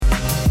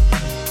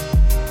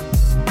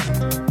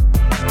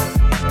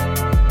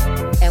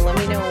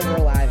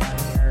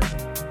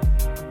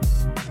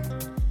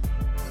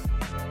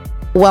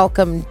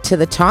Welcome to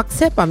the Talk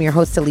Sip. I'm your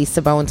host,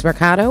 Elisa Bowens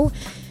Mercado.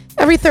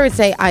 Every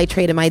Thursday, I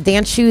trade in my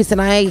dance shoes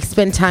and I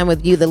spend time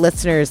with you, the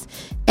listeners,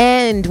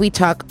 and we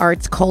talk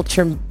arts,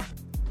 culture,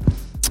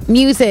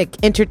 music,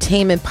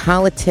 entertainment,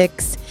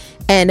 politics,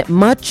 and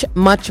much,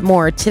 much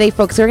more. Today,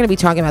 folks, we're going to be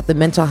talking about the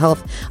mental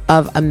health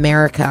of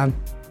America.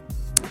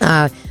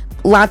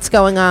 Lots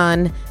going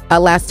on.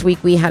 Last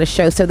week we had a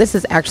show, so this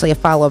is actually a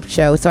follow-up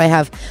show. So I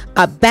have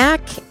back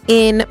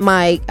in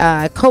my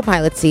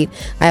co-pilot seat,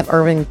 I have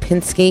Irving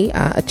Pinsky,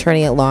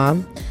 attorney at law,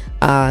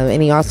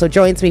 and he also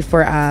joins me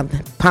for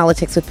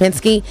Politics with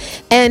Pinsky.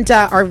 And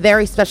our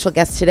very special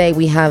guest today,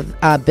 we have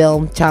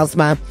Bill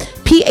Chaalsma,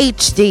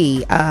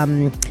 PhD.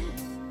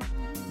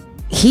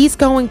 He's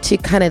going to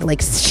kind of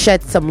like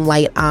shed some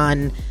light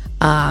on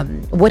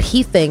what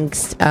he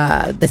thinks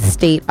the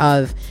state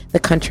of the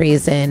country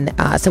is in.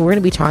 So we're going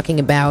to be talking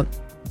about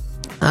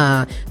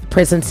the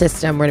prison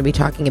system. We're going to be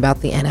talking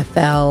about the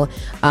NFL,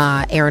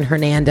 Aaron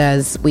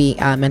Hernandez. We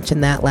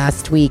mentioned that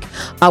last week.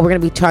 We're going to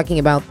be talking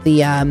about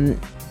the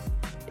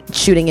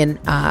shooting in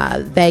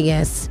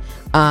Vegas,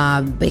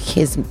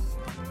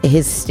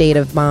 his state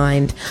of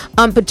mind.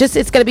 But just,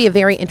 it's going to be a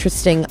very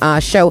interesting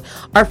show.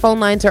 Our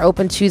phone lines are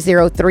open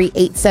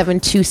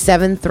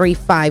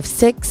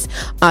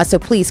 203-872-7356. So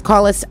please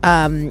call us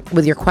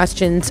with your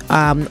questions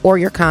or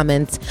your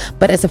comments.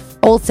 But as the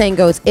old saying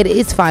goes, it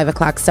is 5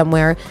 o'clock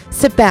somewhere.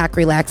 Sit back,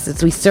 relax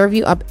as we serve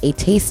you up a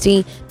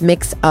tasty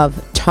mix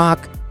of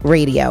talk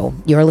radio.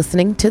 You're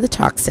listening to the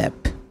Talk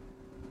Sip.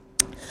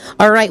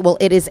 All right. Well,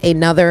 it is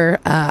another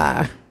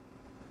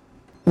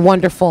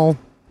wonderful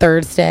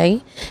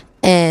Thursday.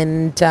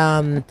 And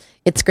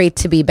it's great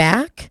to be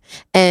back.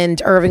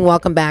 And Irving,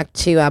 welcome back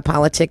to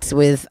Politics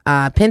with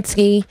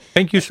Pinsky.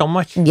 Thank you so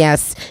much.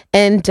 Yes.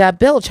 And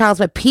Bill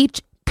Chaalsma,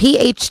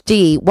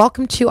 PhD,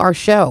 welcome to our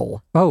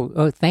show.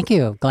 Oh, thank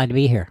you. Glad to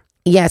be here.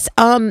 Yes.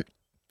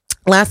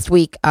 Last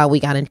week we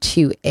got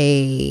into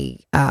a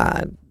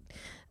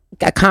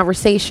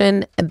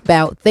conversation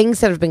about things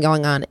that have been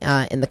going on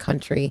in the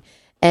country.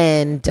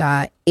 And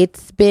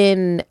it's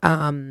been...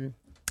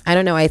 I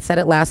don't know. I said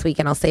it last week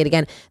and I'll say it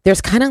again.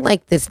 There's kind of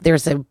like this,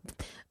 there's a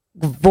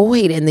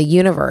void in the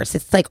universe.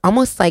 It's like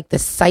almost like the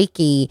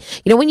psyche,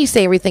 when you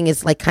say everything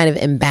is like kind of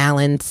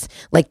imbalance,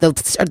 like the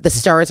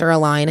stars are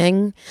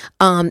aligning.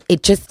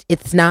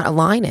 It's not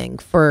aligning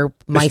for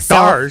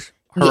myself. The stars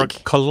are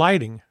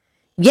colliding.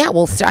 Yeah.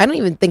 Well, I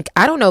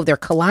don't know if they're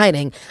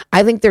colliding.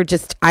 I think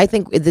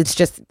it's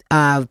just,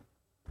 I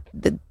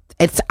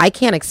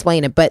can't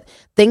explain it, but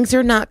things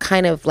are not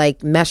kind of like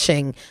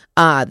meshing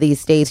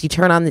these days. You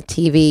turn on the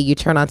TV, you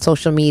turn on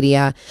social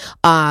media,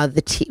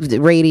 the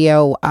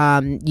radio,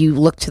 you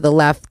look to the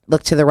left,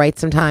 look to the right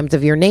sometimes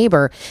of your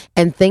neighbor,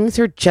 and things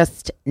are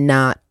just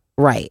not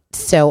right.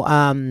 So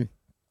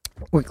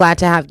we're glad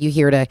to have you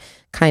here to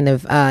kind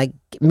of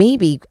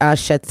maybe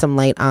shed some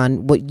light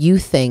on what you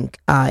think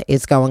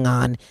is going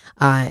on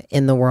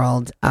in the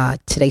world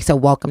today. So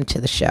welcome to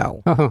the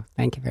show. Oh,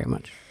 thank you very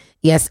much.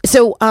 Yes.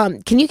 So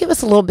can you give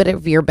us a little bit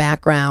of your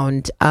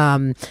background?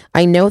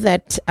 I know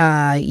that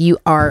you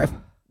are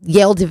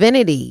Yale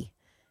Divinity.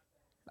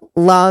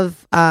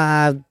 Love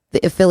the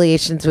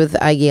affiliations with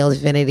Yale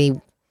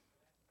Divinity.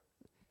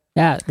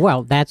 Yeah,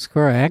 well, that's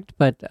correct.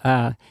 But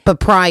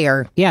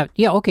prior. Yeah,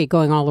 okay,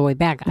 going all the way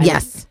back.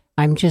 Yes.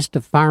 I'm just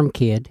a farm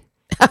kid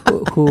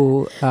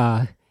who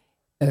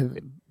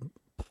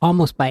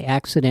almost by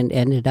accident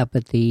ended up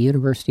at the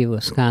University of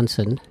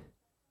Wisconsin.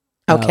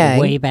 Okay.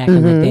 Way back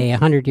in the day,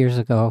 100 years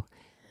ago.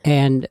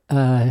 And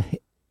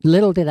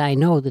little did I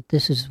know that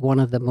this is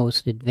one of the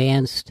most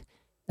advanced,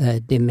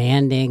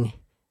 demanding,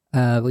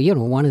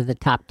 one of the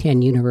top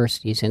 10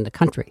 universities in the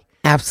country.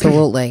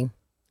 Absolutely.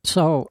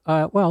 So,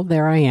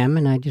 there I am,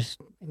 and I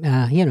just,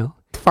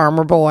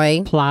 farmer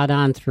boy. Plod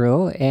on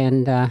through,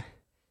 and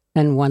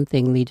one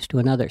thing leads to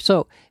another.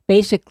 So,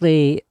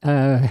 basically,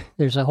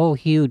 there's a whole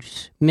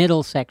huge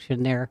middle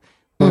section there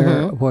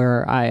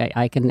where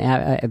I can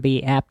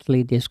be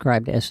aptly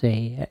described as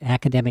a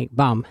academic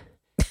bum.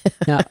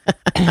 Now,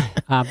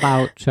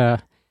 about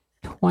going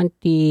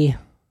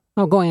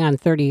on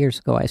 30 years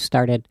ago, I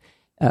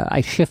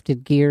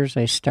shifted gears.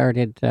 I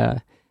started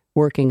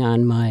working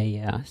on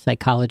my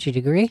psychology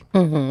degree,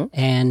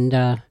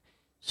 and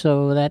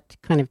so that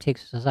kind of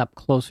takes us up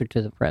closer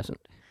to the present.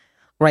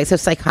 Right, so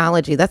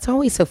psychology, that's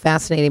always so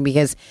fascinating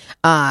because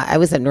I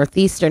was at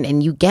Northeastern,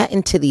 and you get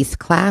into these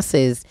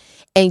classes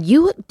and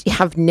you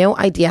have no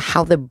idea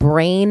how the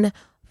brain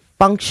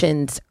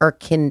functions or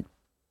can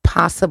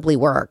possibly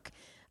work.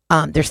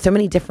 There's so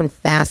many different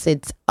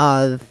facets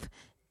of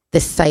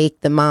the psyche,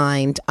 the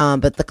mind,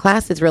 but the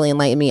classes really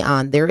enlightened me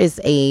on there is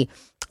a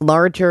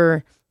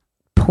larger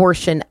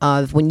portion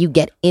of when you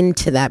get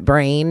into that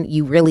brain,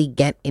 you really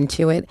get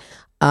into it.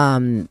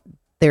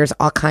 There's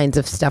all kinds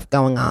of stuff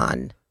going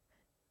on.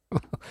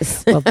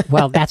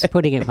 well, that's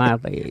putting it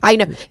mildly. I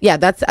know. Yeah,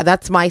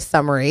 that's my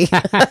summary.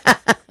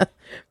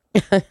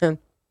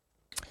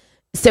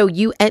 So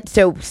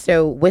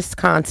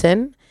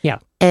Wisconsin. Yeah.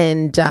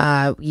 And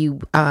you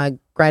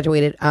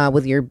graduated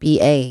with your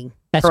BA.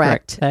 That's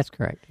correct? That's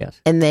correct. Yes.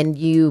 And then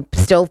you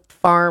still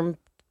farm.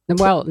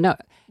 Well, no,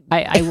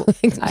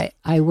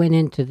 I went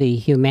into the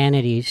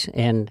humanities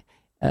and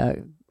got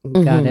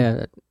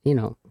a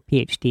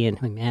PhD in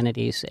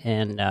humanities,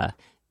 and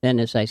then,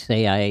 as I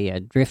say, I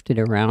drifted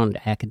around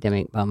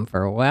academic bum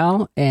for a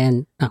while,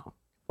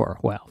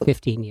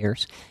 15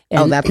 years.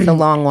 And, that's a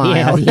long while.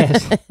 Yeah,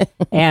 yes.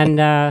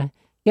 And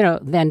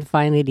then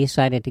finally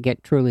decided to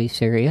get truly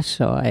serious,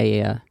 so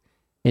I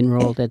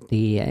enrolled at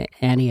the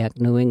Antioch,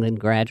 New England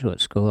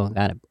Graduate School and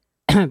got a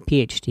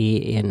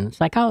PhD in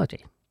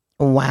psychology.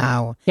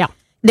 Wow. Yeah.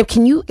 Now,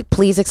 can you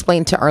please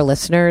explain to our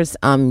listeners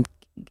a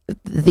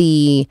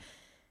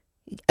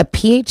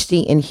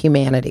PhD in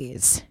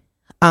humanities?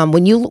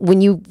 When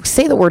you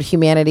say the word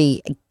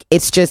humanity,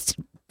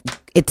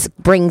 it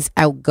brings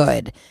out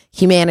good.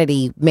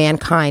 Humanity,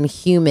 mankind,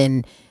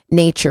 human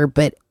nature.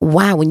 But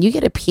wow, when you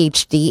get a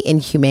PhD in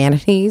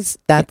humanities,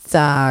 that's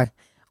tell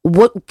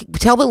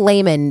the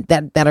layman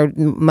that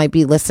might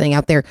be listening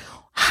out there,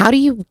 how do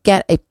you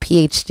get a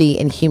PhD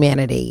in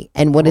humanity,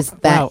 and what does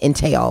that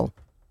entail?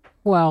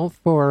 Well,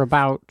 for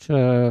about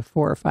 4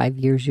 or 5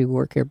 years, you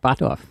work your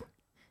butt off.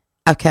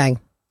 Okay.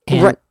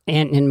 And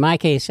in my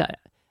case,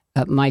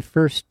 my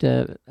first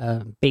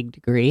big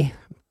degree,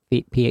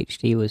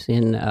 PhD, was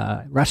in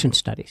Russian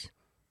studies.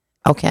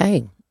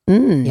 Okay.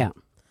 Yeah.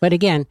 But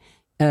again,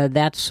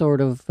 that sort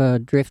of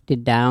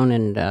drifted down,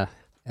 and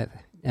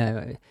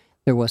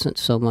there wasn't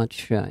so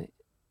much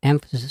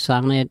emphasis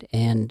on it,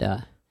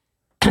 and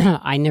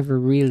I never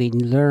really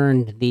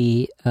learned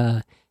the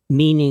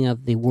meaning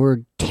of the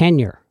word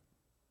tenure.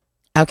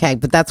 Okay,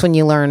 but that's when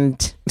you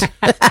learned.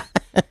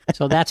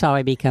 So that's how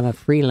I became a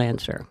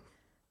freelancer.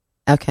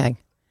 Okay.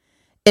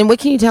 And what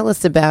can you tell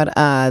us about,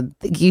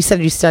 you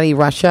said you studied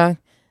Russia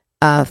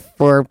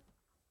for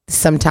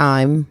some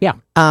time. Yeah.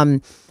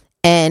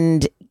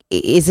 And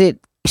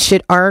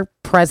should our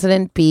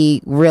president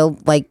be real,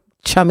 like,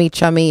 chummy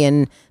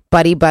and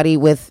buddy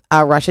with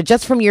Russia,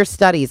 just from your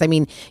studies? I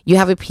mean, you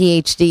have a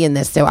PhD in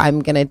this, so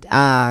I'm going to,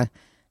 I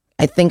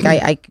think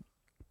I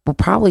will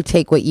probably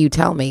take what you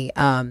tell me,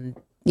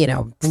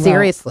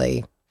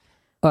 seriously.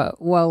 I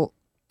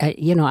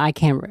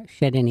can't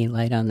shed any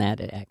light on that,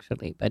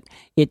 actually, but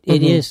it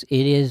is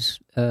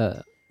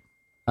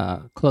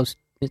close.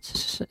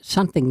 It's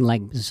something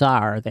like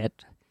bizarre that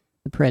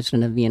the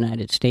president of the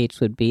United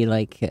States would be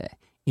like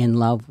in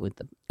love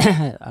with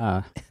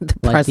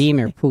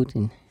Vladimir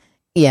Putin.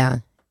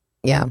 Yeah.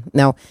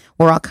 No,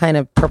 we're all kind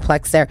of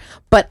perplexed there.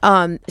 But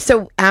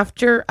so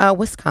after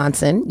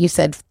Wisconsin, you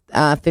said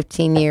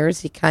 15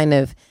 years, you kind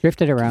of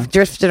drifted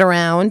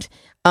around.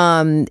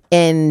 And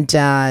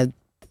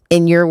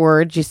in your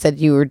words, you said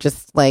you were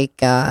just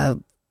like a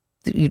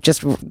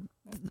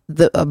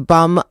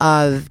bum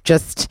of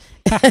just.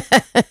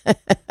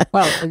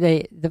 Well,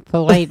 the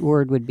polite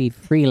word would be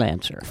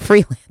freelancer.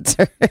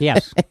 Freelancer.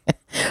 Yes.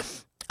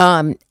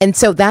 And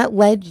so that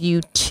led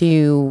you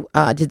to.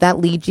 Did that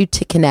lead you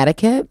to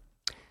Connecticut?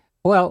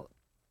 Well,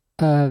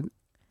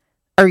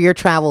 or your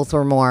travels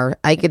were more.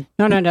 I could.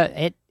 No.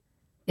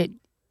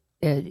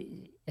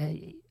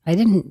 I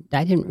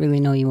didn't really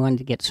know you wanted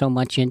to get so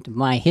much into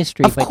my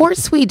history. Of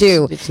course we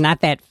do. It's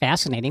not that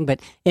fascinating, but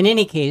in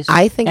any case,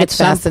 I think it's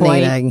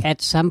fascinating.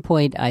 At some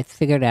point, I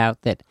figured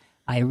out that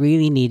I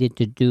really needed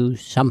to do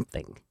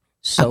something.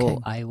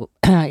 So I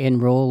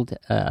enrolled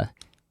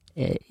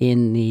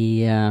in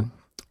the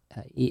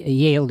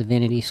Yale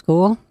Divinity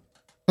School,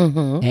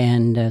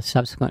 and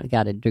subsequently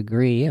got a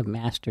degree, a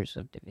Master's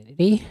of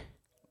Divinity.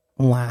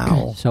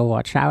 Wow. So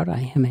watch out,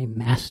 I am a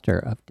Master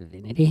of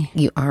Divinity.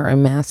 You are a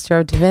Master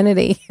of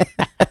Divinity.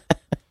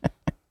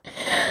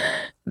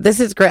 This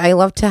is great. I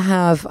love to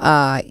have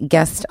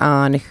guests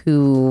on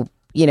who,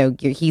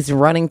 he's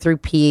running through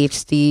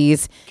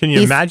PhDs. Can you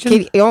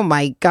imagine? Oh,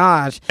 my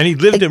gosh. And he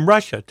lived in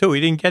Russia, too.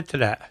 He didn't get to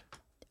that.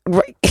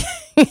 Right.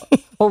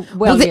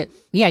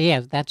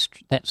 Yeah, that's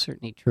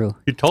certainly true.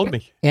 You told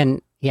me.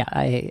 And,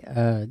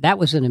 that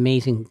was an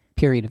amazing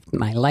period of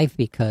my life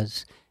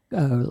because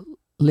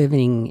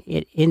living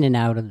in and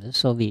out of the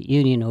Soviet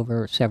Union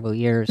over several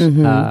years,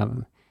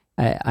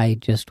 I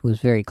just was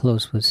very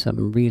close with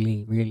some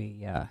really,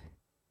 really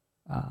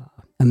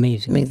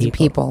amazing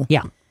people.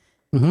 Yeah.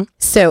 Mm-hmm.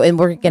 So, and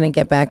we're going to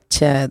get back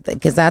to,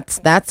 because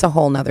that's a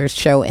whole nother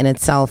show in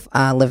itself,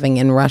 living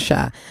in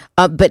Russia.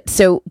 But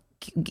so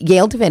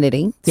Yale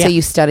Divinity, so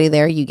you study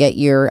there, you get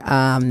your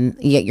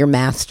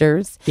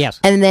master's. Yes.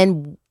 And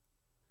then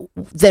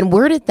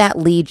where did that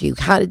lead you?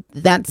 How did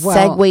that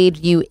segued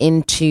you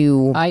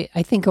into? I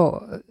think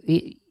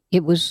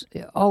it was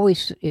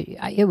always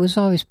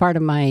part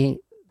of my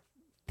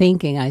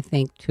thinking. I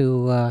think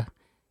to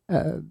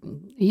try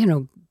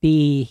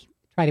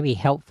to be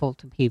helpful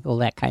to people,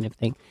 that kind of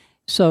thing.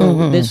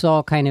 So this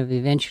all kind of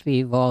eventually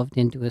evolved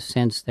into a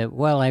sense that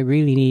I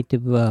really need to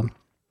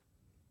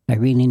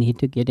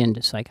get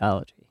into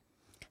psychology.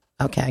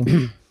 Okay,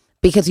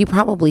 because you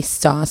probably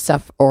saw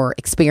stuff or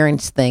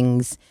experienced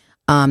things.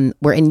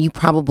 And you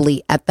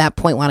probably at that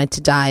point wanted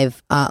to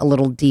dive a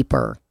little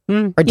deeper.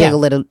 or dig a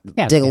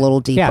little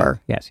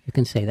deeper. Yes, you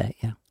can say that.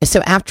 Yeah.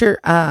 So after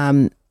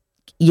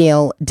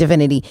Yale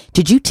Divinity,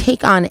 did you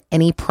take on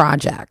any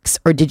projects,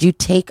 or did you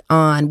take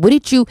on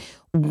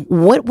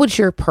what was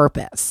your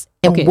purpose,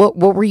 and what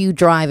were you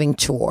driving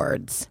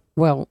towards?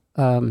 Well,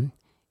 I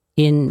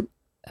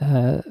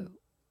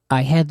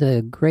had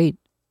the great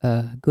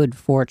good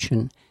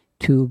fortune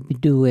to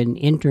do an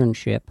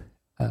internship,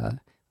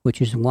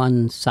 which is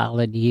one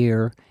solid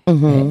year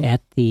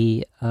at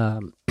the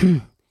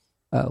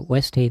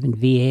West Haven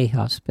VA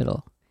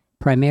Hospital,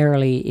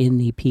 primarily in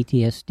the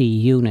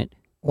PTSD unit.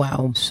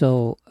 Wow!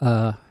 So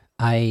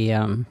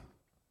I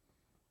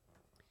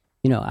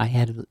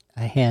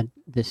had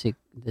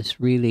this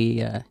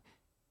really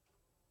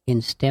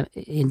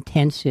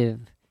intensive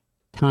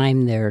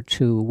time there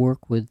to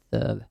work with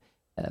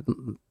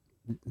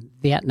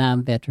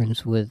Vietnam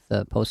veterans with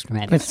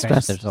post-traumatic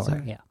stress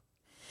disorder. Yeah.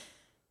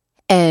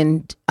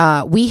 And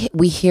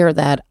we hear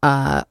that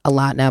a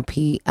lot now,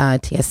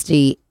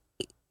 PTSD,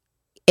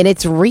 and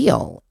it's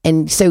real.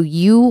 And so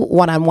you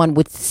one-on-one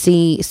would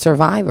see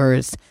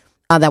survivors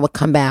that would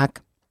come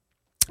back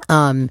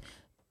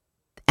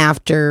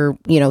after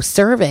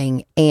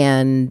serving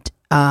and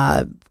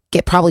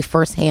get probably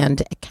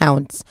firsthand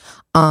accounts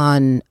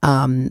on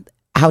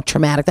how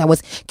traumatic that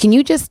was. Can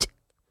you just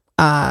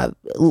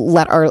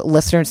let our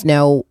listeners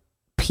know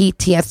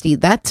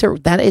PTSD?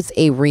 That is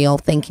a real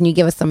thing. Can you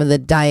give us some of the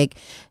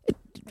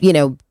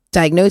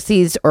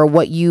diagnoses or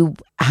what you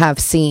have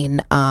seen,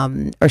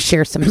 or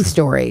share some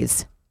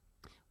stories?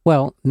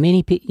 Well,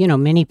 many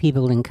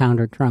people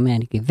encounter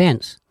traumatic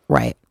events.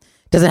 Right.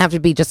 Doesn't have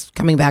to be just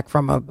coming back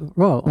from a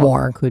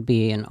war. It could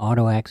be an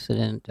auto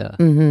accident,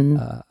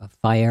 a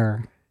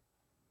fire,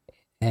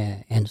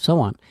 and so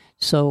on.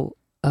 So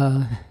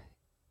no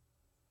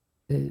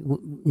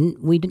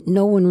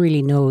one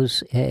really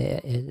knows.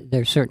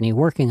 They're certainly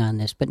working on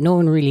this, but no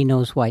one really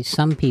knows why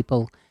some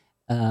people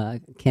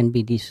can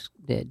be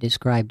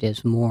described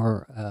as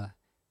more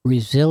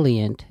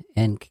resilient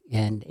and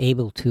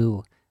able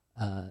to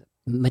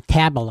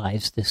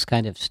metabolize this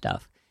kind of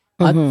stuff.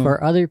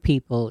 For other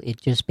people,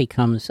 it just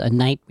becomes a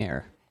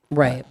nightmare,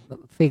 right?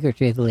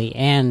 Figuratively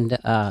and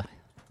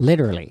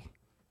literally.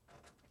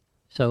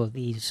 So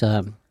these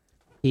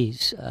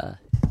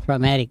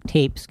traumatic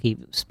tapes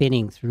keep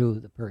spinning through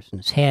the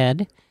person's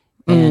head,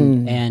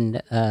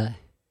 and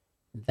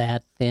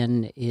that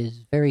then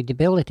is very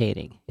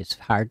debilitating. It's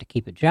hard to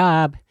keep a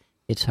job.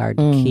 It's hard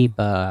to keep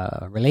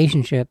a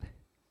relationship,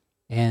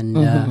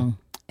 and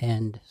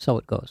so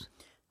it goes.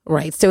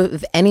 Right. So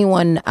if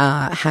anyone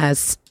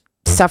has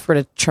suffered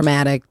a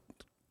traumatic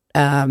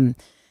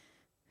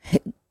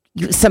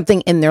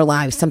something in their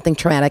lives, something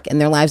traumatic in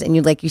their lives,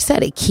 and like you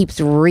said, it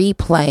keeps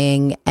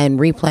replaying and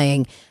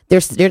replaying.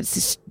 There's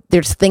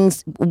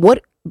things.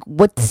 What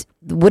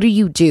do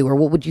you do, or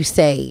what would you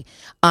say?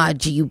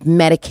 Do you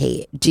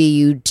medicate? Do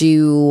you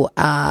do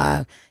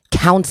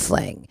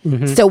counseling?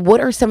 So what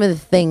are some of the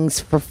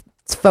things for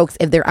folks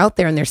if they're out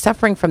there and they're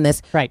suffering from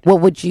this? Right. What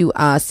would you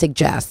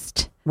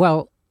suggest?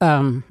 Well,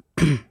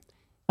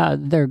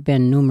 there have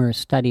been numerous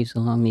studies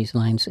along these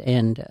lines,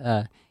 and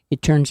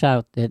it turns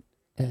out that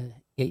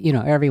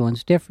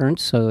everyone's different,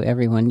 so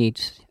everyone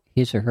needs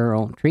his or her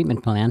own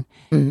treatment plan.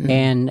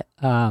 And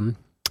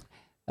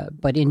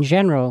but in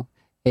general,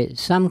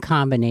 some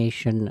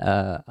combination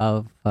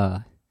of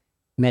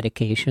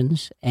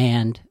medications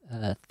and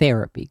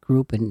therapy,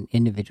 group and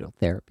individual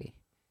therapy.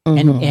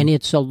 And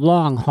it's a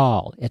long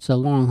haul. It's a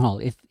long haul.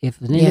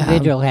 If an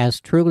individual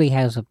truly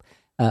has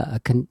a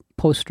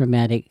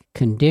post-traumatic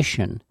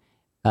condition,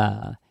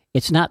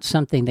 it's not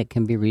something that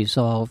can be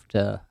resolved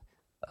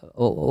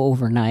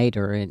overnight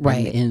or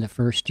in the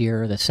first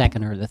year or the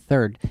second or the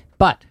third.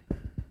 But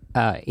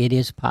it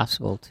is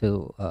possible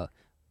to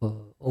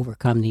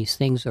overcome these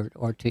things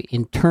or to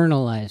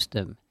internalize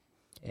them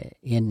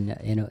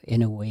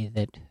in a way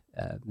that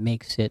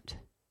makes it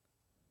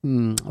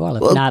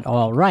if not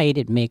all right,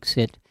 it makes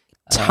it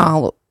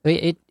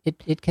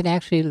it can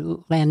actually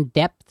lend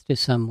depth to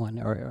someone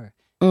or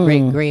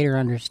greater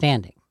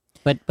understanding.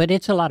 But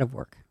it's a lot of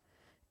work.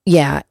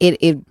 Yeah,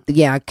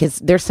 because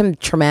there's some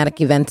traumatic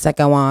events that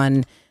go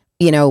on.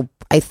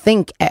 I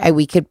think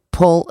we could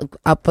pull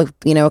up a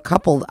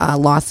couple.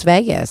 Las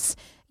Vegas,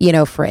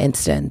 for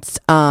instance,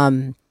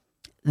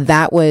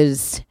 that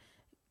was,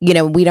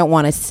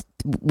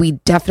 we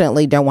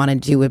definitely don't want to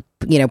do a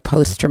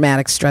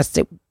post-traumatic stress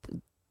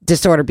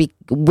disorder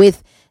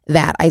with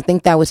that. I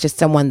think that was just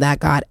someone that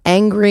got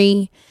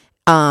angry.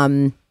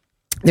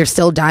 They're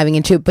still diving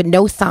into it, but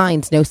no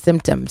signs, no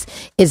symptoms.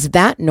 Is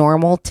that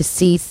normal to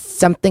see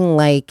something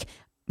like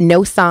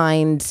no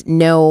signs,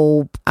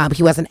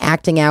 he wasn't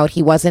acting out.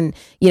 He wasn't,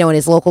 in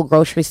his local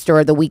grocery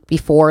store the week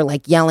before,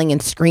 like yelling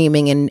and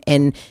screaming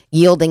and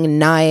yielding a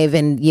knife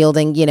and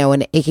yielding,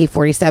 an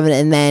AK-47.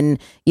 And then,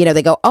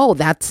 they go, oh,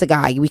 that's the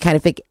guy. We kind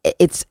of think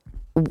it's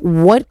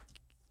what,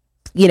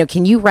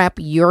 can you wrap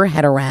your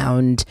head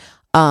around,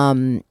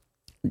 segueing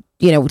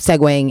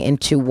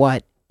into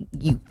what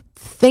you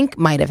think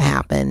might have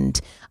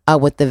happened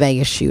with the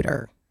Vegas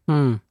shooter?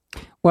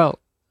 Well,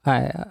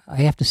 I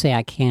have to say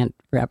I can't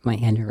wrap my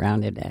head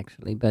around it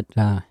actually, but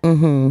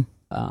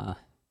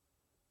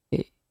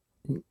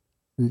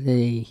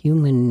the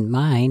human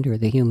mind or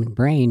the human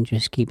brain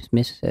just keeps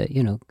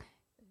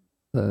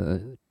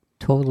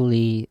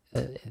totally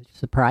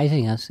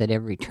surprising us at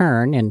every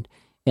turn, and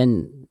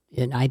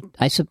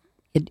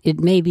it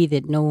may be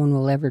that no one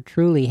will ever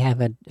truly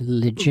have a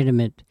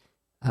legitimate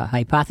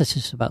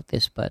hypothesis about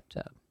this, but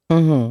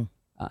I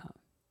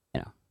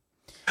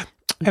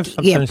have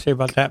something to say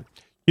about that.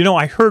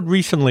 I heard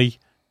recently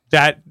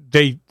that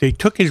they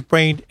took his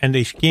brain and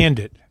they scanned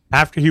it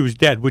after he was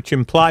dead, which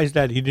implies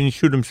that he didn't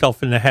shoot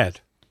himself in the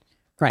head.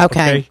 Right.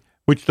 Okay.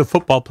 Which the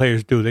football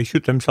players do. They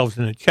shoot themselves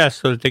in the chest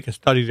so that they can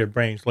study their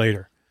brains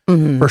later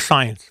for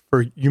science,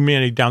 for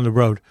humanity down the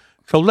road.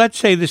 So let's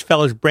say this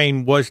fellow's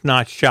brain was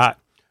not shot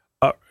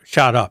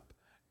up.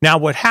 Now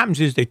what happens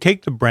is they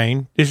take the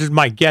brain, this is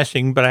my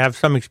guessing, but I have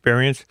some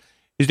experience,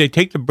 is they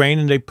take the brain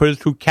and they put it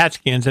through CAT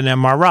scans and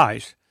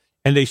MRIs,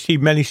 and they see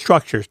many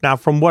structures. Now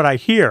from what I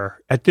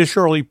hear at this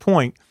early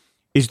point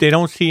is they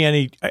don't see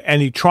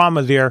any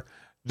trauma there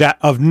that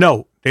of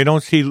note. They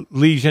don't see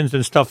lesions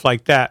and stuff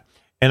like that.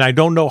 And I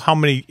don't know how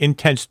many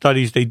intense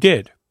studies they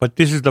did, but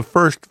this is the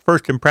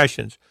first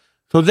impressions.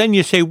 So then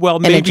you say, well,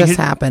 maybe... And it just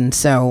happened,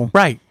 so...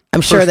 Right.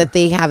 I'm sure that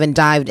they haven't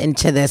dived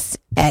into this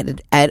at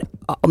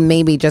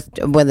maybe just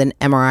with an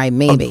MRI,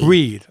 maybe.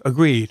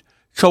 Agreed.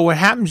 So what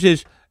happens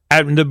is,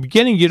 in the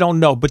beginning, you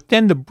don't know, but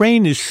then the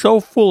brain is so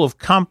full of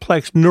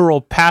complex neural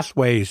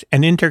pathways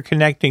and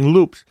interconnecting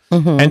loops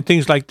and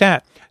things like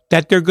that,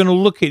 that they're going to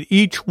look at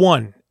each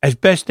one as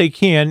best they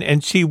can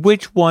and see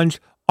which ones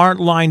aren't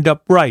lined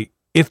up right,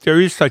 if there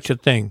is such a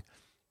thing.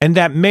 And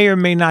that may or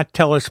may not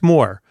tell us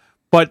more.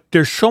 But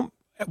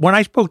when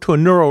I spoke to a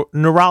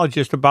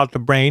neurologist about the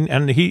brain,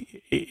 and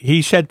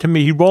he said to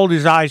me, he rolled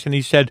his eyes and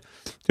he said,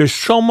 there's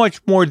so much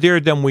more there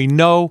than we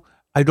know.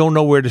 I don't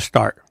know where to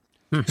start.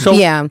 So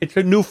it's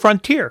a new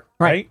frontier,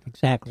 right?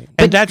 Exactly.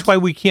 And that's why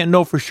we can't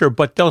know for sure,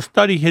 but they'll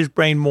study his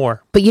brain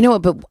more. But you know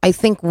what? But I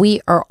think we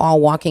are all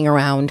walking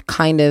around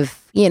kind of,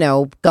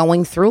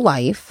 going through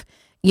life.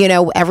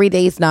 Every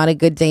day is not a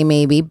good day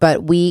maybe,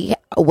 but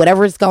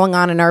whatever's going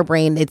on in our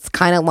brain, it's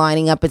kind of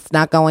lining up. It's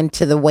not going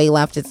to the way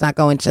left. It's not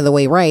going to the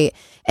way right.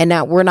 And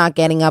now we're not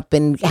getting up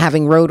and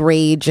having road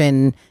rage.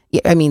 And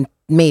I mean,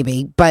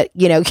 maybe, but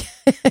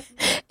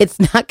it's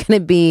not going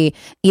to be,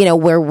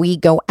 where we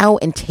go out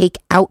and take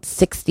out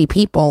 60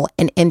 people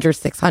and injure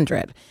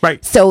 600.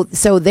 Right. So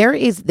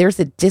there's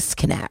a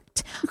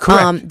disconnect.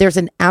 Correct. There's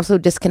an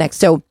absolute disconnect.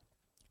 So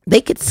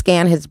they could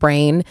scan his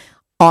brain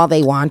all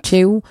they want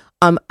to.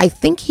 I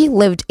think he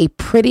lived a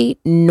pretty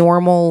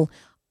normal,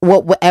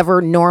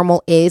 whatever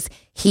normal is.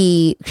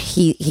 He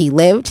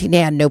lived. He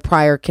had no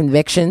prior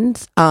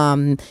convictions.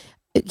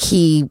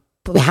 He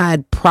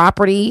had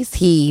properties.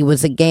 He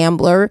was a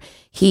gambler.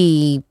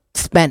 He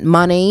spent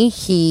money.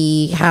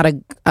 He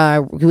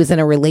was in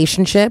a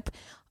relationship.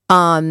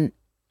 Well,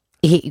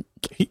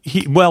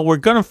 we're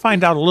going to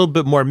find out a little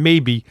bit more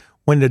maybe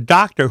when the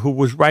doctor who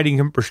was writing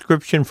him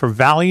prescription for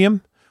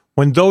Valium,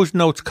 when those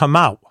notes come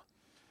out.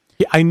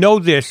 I know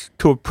this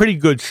to a pretty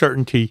good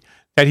certainty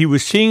that he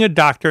was seeing a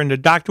doctor and the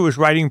doctor was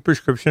writing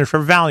prescriptions for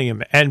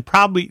Valium. And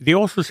probably, they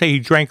also say he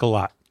drank a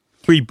lot.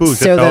 Free booze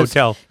at the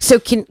hotel.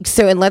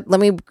 And let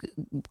me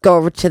go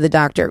over to the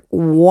doctor.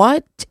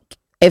 What,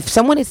 if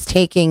someone is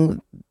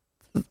taking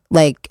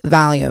like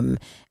Valium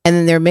and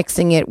then they're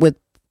mixing it with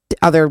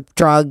other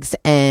drugs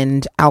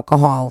and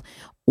alcohol,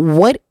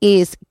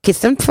 because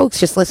some folks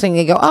just listening,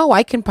 they go, oh,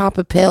 I can pop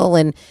a pill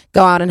and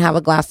go out and have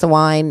a glass of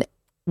wine.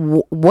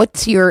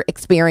 What's your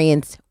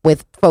experience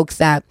with folks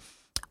that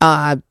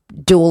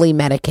dually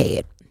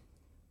medicate?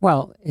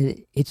 Well,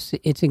 it's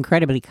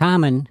incredibly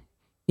common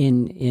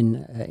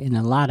in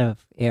a lot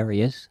of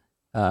areas,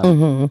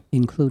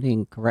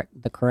 including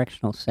the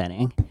correctional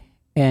setting,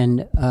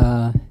 and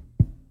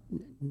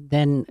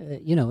then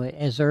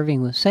as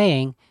Irving was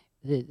saying,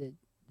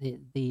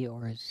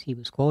 or as he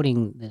was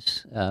quoting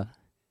this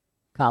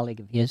colleague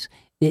of his,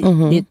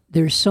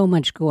 there's so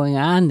much going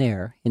on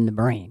there in the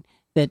brain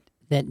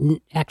that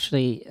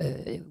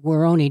actually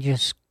we're only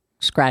just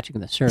scratching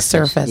the surface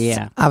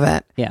of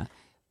it. Yeah.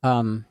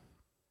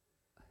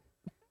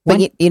 But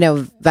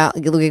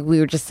we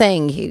were just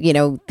saying,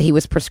 he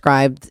was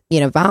prescribed,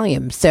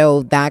 Valium,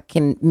 so that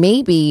can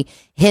maybe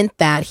hint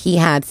that he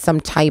had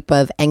some type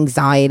of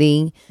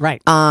anxiety,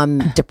 right?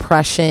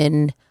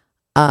 Depression.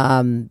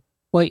 Well,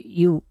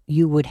 you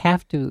would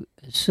have to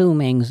assume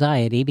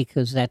anxiety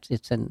because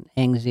it's an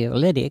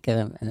anxiolytic,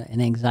 an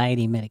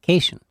anxiety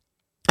medication.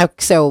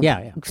 So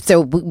yeah.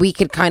 So we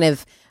could kind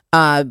of.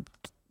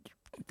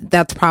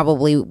 That's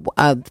probably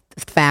a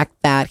fact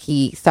that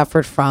he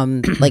suffered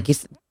from, like you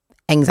said,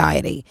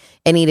 anxiety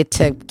and needed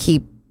to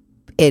keep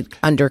it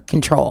under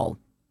control.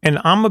 And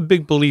I'm a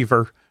big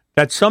believer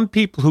that some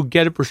people who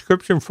get a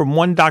prescription from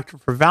one doctor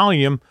for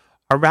Valium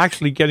are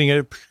actually getting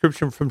a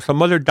prescription from some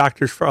other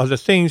doctors for other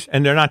things,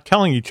 and they're not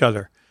telling each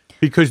other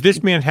because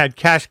this man had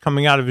cash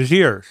coming out of his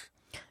ears.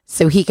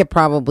 So he could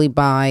probably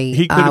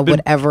buy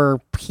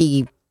whatever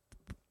he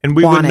and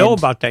we wanted. wouldn't know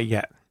about that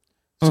yet.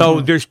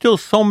 So there's still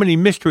so many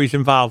mysteries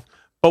involved.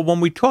 But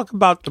when we talk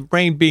about the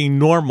brain being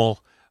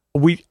normal,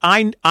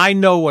 I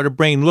know what a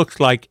brain looks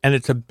like, and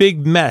it's a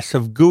big mess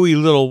of gooey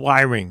little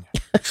wiring.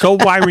 So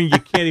wiring you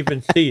can't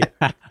even see it.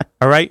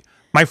 All right?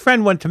 My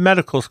friend went to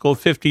medical school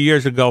 50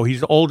 years ago.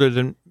 He's older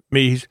than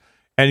me,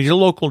 and he's a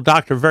local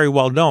doctor, very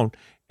well known.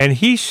 And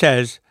he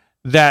says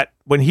that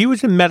when he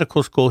was in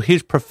medical school,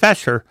 his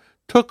professor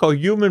took a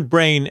human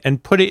brain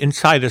and put it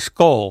inside a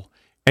skull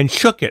and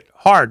shook it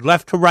hard,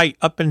 left to right,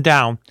 up and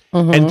down,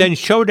 and then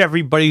showed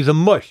everybody the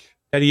mush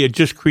that he had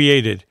just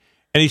created.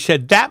 And he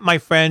said, that, my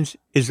friends,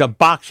 is a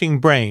boxing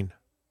brain.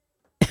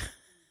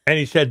 And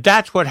he said,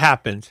 that's what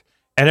happens.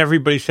 And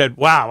everybody said,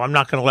 wow, I'm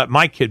not going to let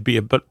my kid be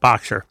a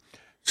boxer.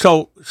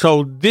 So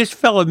this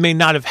fella may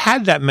not have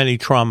had that many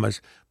traumas,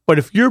 but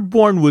if you're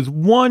born with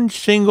one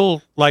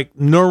single like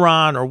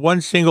neuron or one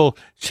single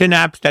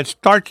synapse that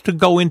starts to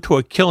go into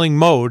a killing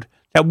mode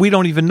that we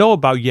don't even know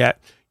about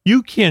yet,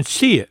 you can't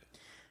see it.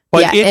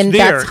 But yeah, it's and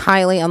there. that's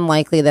highly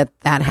unlikely that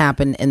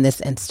happened in this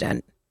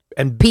instant.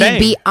 And bang.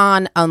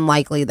 Beyond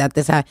unlikely that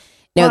this happened.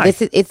 No, Why?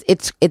 this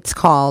is it's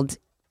called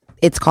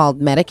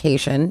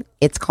medication.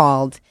 It's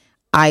called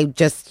I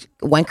just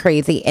went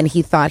crazy, and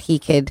he thought he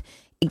could.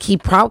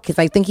 Because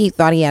I think he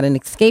thought he had an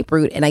escape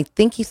route, and I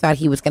think he thought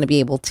he was going to be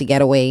able to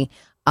get away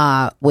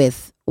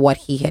with what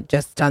he had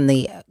just done,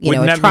 the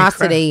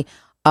atrocity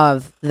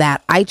of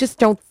that. I just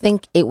don't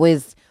think it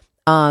was.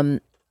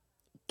 There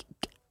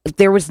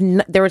was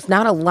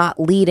not a lot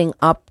leading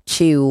up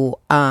to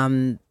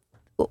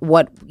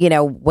what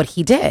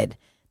he did.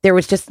 There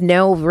was just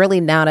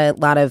not a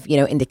lot of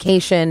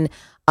indication.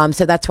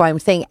 So that's why I'm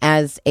saying,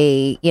 as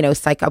a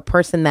a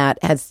person that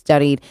has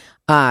studied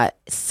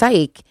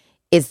psych.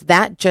 Is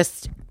that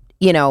just,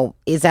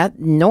 is that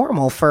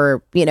normal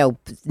for,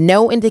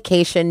 no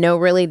indication, no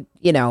really,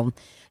 some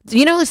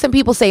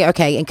people say,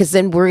 okay, and because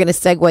then we're going to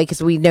segue,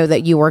 because we know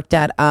that you worked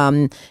at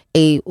a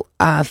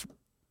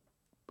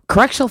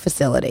correctional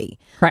facility.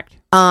 Correct.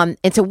 And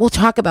so we'll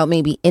talk about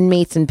maybe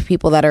inmates and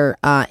people that are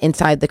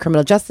inside the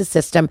criminal justice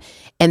system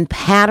and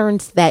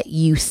patterns that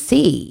you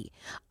see,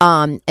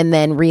 and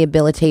then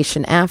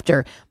rehabilitation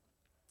after.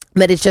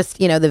 But it's just,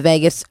 the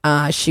Vegas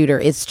shooter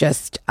is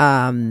just...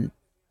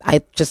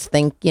 I just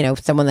think,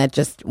 someone that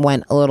just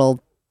went a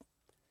little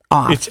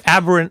off. It's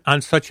aberrant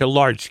on such a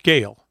large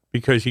scale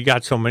because he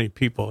got so many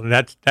people, and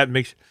that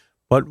makes.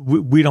 But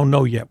we don't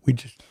know yet. We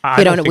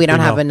don't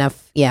have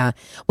enough. Yeah.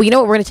 Well, you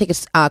know what? We're going to take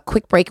a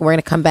quick break, and we're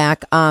going to come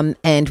back,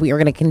 and we are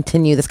going to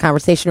continue this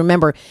conversation.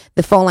 Remember,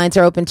 the phone lines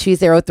are open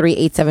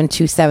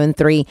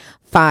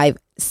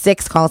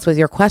 203-872-7356. Call us with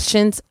your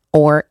questions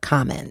or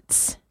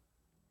comments.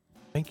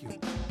 Thank you.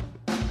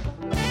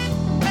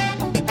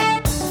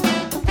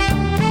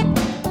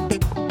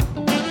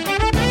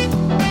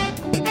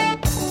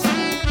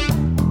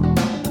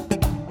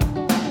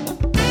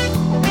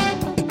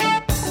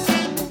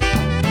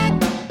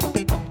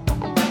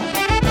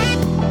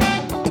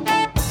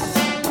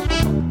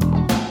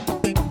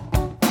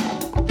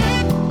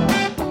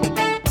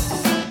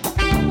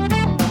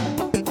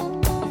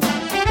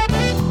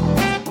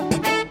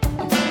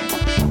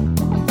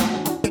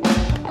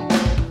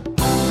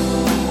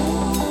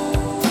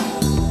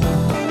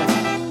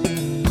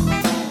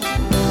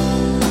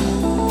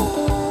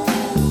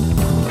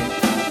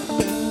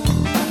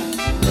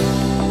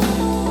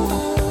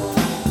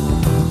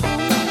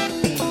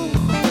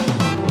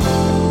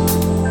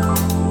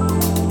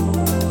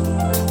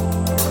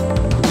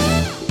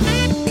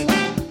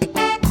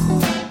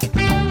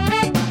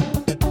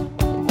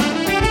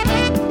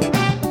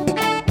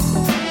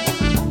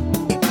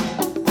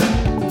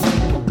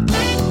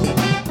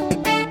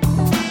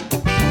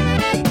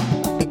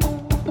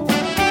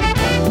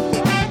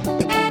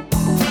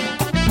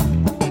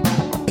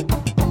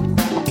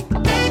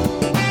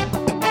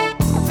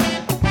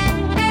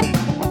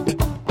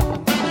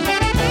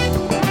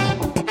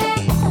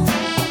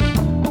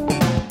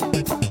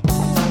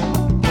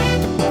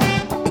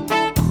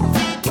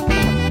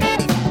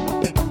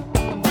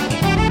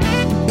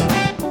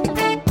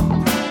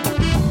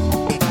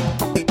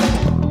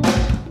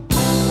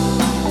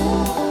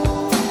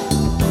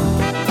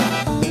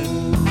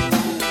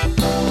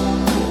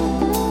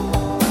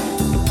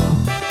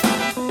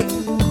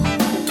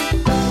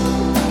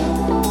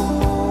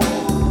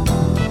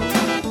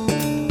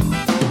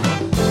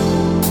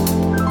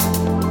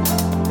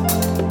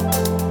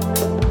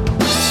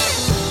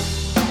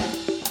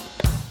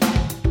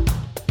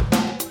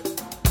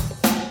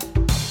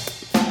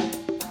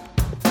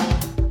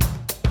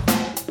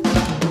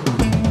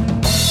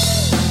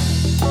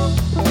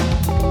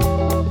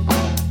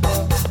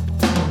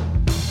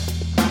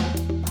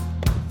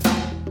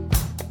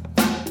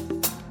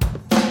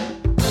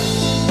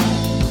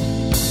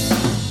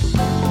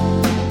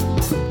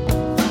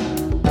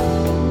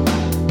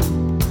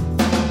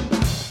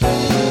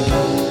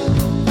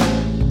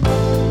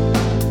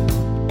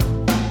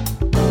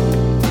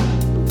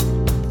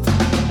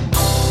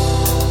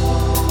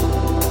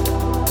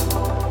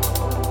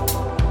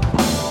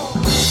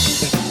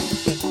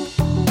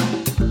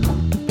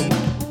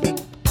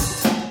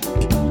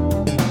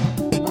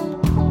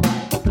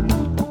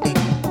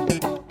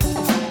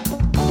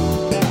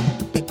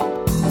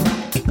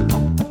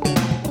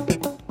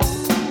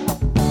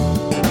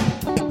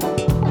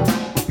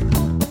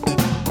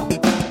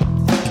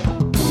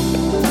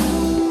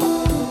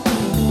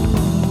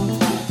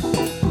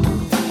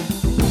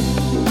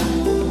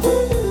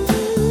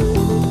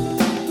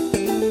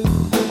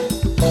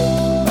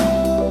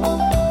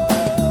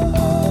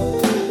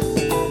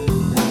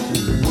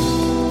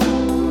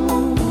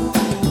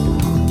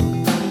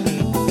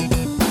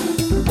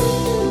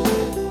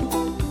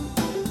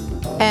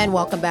 And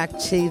welcome back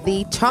to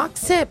the Talk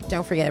Sip.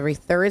 Don't forget, every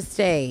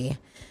Thursday,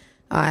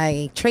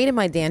 I trade in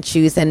my dance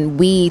shoes and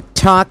we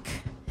talk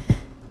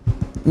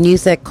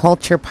music,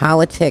 culture,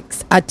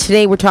 politics.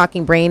 Today we're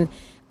talking brain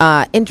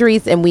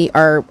injuries, and we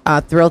are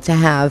thrilled to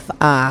have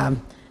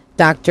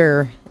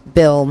Dr.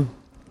 Bill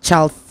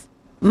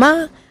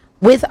Chalsma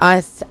with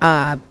us,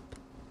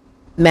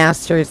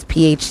 master's,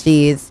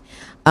 PhDs.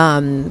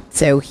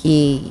 So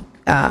he,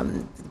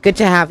 good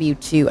to have you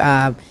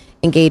to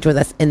engage with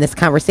us in this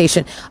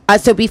conversation.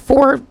 So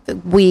before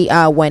we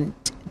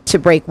went to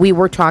break, we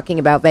were talking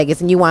about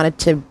Vegas, and you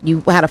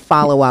had a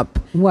follow up.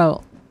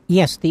 Well,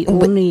 yes, the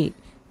only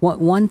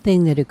one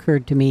thing that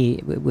occurred to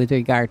me with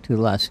regard to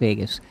Las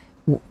Vegas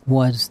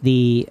was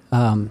the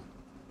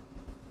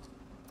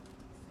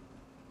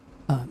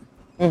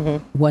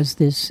was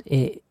this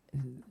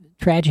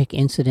tragic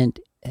incident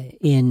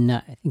in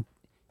I think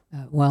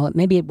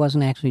maybe it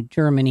wasn't actually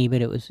Germany,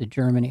 but it was a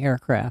German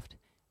aircraft.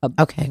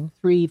 Okay,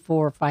 3,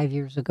 4, 5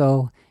 years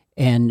ago,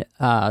 and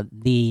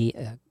the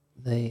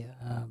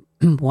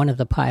one of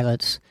the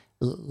pilots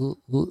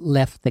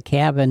left the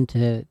cabin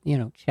to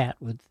chat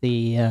with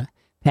the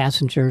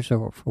passengers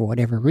or for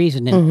whatever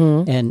reason,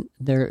 and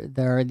there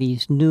are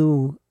these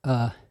new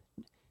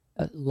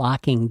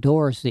locking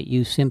doors that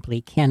you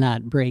simply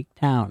cannot break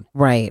down.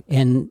 Right.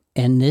 And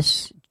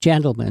this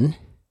gentleman,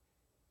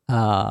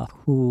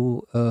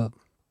 who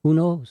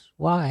knows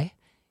why,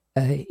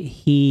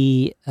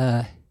 he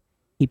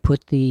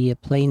put the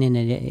plane in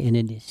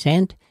a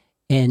descent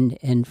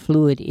and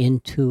flew it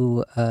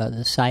into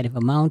the side of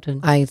a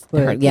mountain. I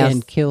heard, yes,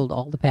 and killed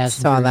all the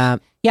passengers. Saw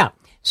that. Yeah.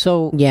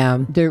 So yeah,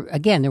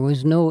 there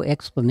was no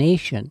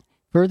explanation.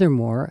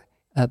 Furthermore,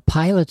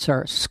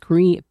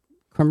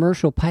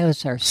 commercial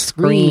pilots are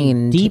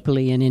screened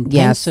deeply and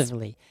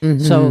intensively. Yes.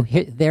 Mm-hmm. So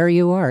there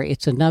you are.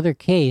 It's another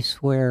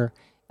case where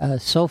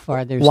so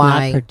far there's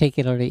no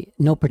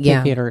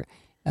particular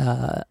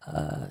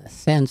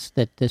sense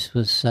that this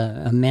was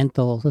a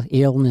mental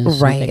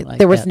illness. Right. Like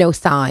there was that. No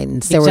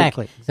signs.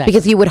 Exactly.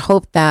 Because you would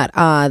hope that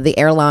the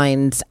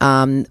airlines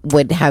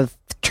would have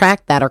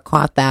tracked that or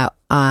caught that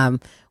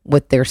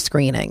with their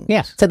screening.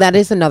 Yes. So that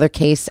is another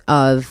case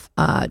of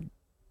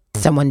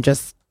someone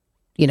just,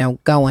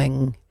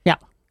 going. Yeah.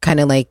 Kind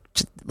of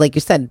like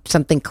you said,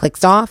 something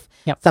clicks off,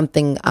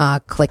 something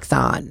clicks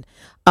on.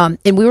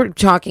 And we were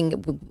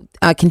talking,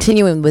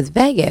 continuing with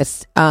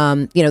Vegas,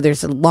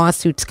 there's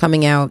lawsuits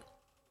coming out.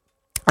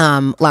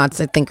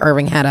 Lots. I think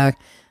Irving had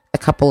a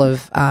couple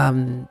of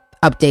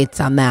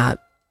updates on that.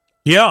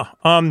 Yeah.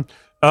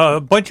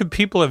 A bunch of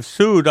people have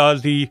sued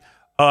the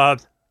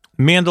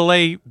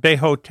Mandalay Bay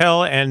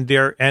Hotel and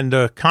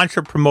the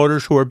concert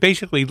promoters who are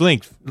basically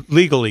linked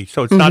legally.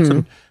 So it's not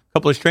some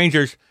couple of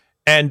strangers.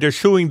 And they're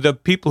suing the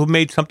people who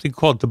made something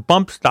called the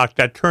bump stock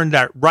that turned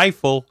that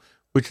rifle,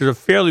 which is a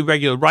fairly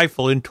regular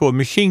rifle, into a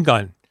machine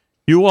gun.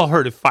 You all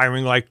heard it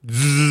firing like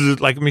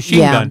zzz, like a machine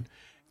gun.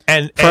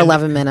 And for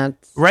 11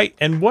 minutes. Right.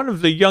 And one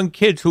of the young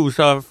kids who's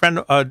a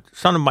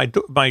son of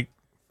my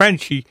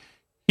friend, he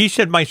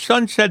said, my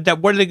son said that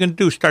what are they going to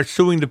do, start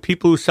suing the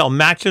people who sell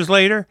matches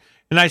later?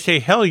 And I say,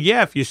 hell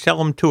yeah, if you sell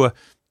them to an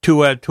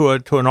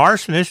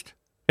arsonist,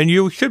 then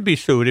you should be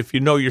sued if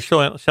you're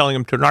selling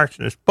them to an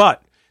arsonist.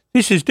 But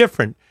this is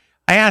different.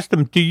 I asked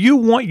him, do you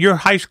want your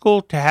high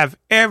school to have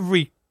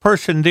every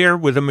person there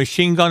with a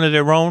machine gun of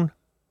their own?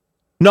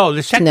 No,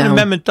 the Second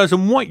Amendment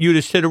doesn't want you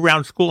to sit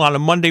around school on a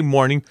Monday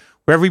morning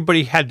where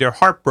everybody had their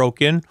heart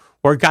broken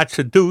or got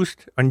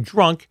seduced and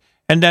drunk,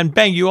 and then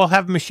bang, you all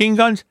have machine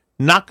guns?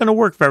 Not going to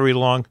work very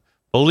long,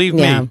 believe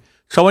me.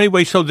 So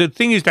anyway, so the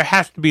thing is, there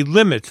has to be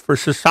limits for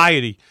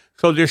society.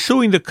 So they're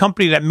suing the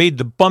company that made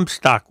the bump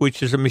stock,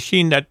 which is a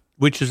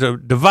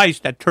device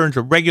that turns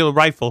a regular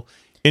rifle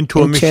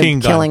into a machine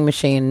gun. Killing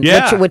machine.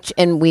 Yeah.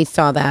 And we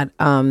saw that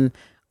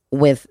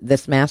with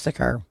this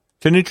massacre.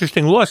 It's an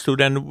interesting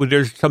lawsuit, and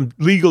there's some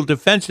legal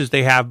defenses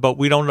they have, but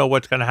we don't know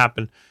what's going to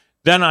happen.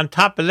 Then on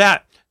top of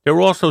that,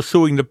 they're also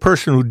suing the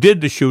person who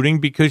did the shooting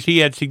because he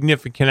had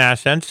significant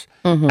assets,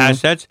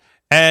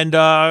 and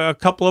a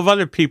couple of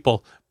other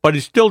people. But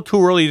it's still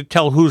too early to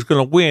tell who's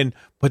going to win.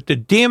 But the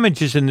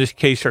damages in this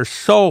case are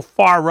so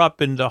far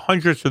up in the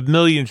hundreds of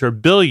millions or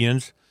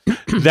billions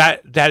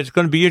that it's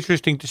going to be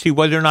interesting to see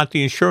whether or not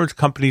the insurance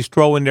companies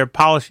throw in their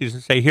policies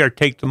and say, here,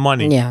 take the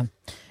money. Yeah.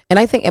 And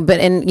I think,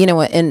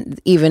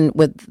 and even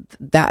with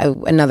that,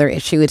 another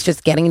issue, it's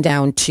just getting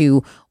down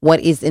to what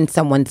is in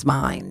someone's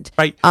mind.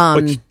 Right.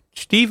 But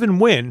Stephen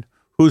Wynn,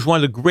 who's one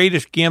of the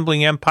greatest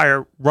gambling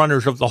empire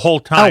runners of the whole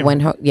time.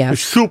 A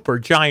super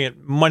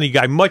giant money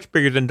guy, much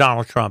bigger than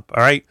Donald Trump.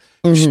 All right.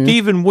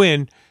 Stephen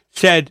Wynn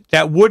said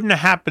that wouldn't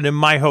have happened in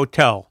my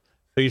hotel.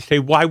 So you say,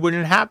 why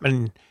wouldn't it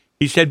happen?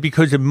 He said,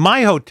 because in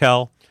my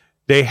hotel,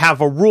 they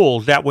have a rule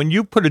that when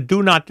you put a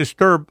do not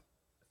disturb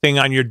thing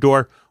on your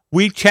door,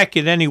 we check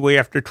it anyway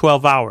after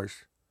 12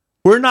 hours.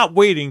 We're not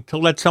waiting to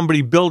let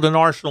somebody build an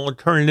arsenal and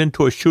turn it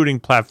into a shooting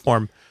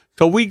platform.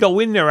 So we go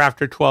in there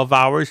after 12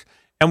 hours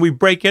and we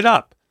break it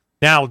up.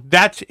 Now,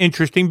 that's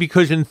interesting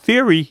because in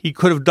theory, he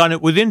could have done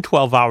it within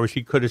 12 hours.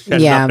 He could have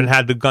set it up and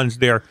had the guns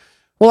there.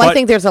 Well, I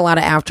think there's a lot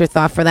of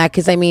afterthought for that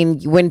because, I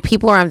mean, when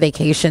people are on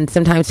vacation,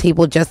 sometimes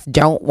people just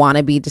don't want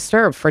to be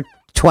disturbed for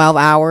 12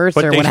 hours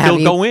but or they what have still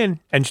you. go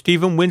in. And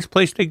Stephen Wynn's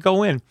place, they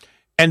go in.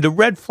 And the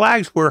red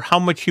flags were how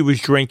much he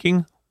was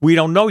drinking. We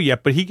don't know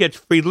yet, but he gets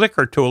free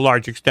liquor to a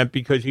large extent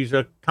because he's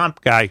a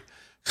comp guy.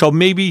 So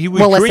maybe he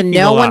was drinking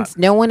a lot.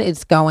 No one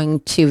is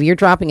going to, if you're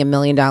dropping $1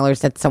 million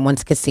at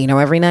someone's casino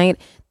every night,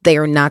 they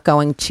are not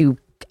going to,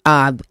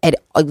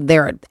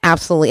 they're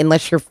absolutely,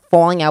 unless you're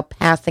falling out,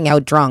 passing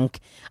out drunk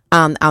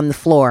on the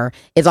floor,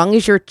 as long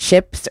as your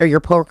chips or your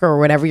poker or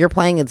whatever you're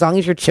playing, as long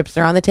as your chips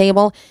are on the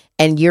table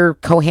and you're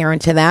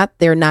coherent to that,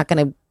 they're not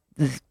going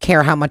to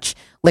care how much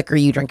liquor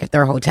you drink at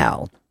their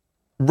hotel.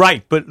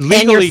 Right, but legally,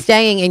 and you're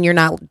staying and you're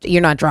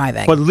not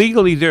driving. But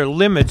legally, there are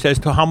limits as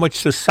to how much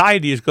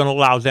society is going to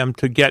allow them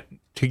to get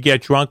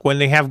drunk when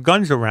they have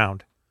guns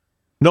around.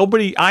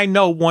 Nobody I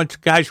know wants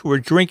guys who are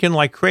drinking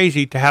like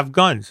crazy to have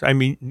guns. I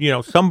mean,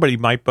 somebody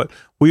might, but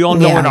we all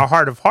know in our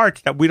heart of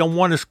hearts that we don't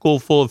want a school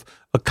full of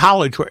a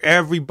college where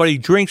everybody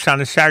drinks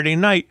on a Saturday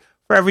night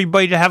for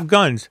everybody to have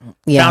guns.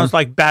 Yeah. Sounds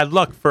like bad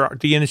luck for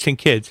the innocent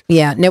kids.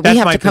 Yeah, no, That's we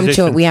have my to come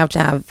position. to it. We have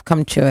to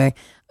come to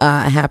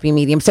a happy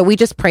medium. So we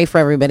just pray for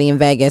everybody in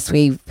Vegas.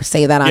 We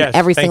say that on Yes,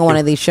 every thank single one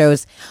you. of these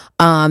shows.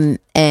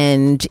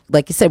 And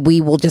like you said, we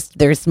will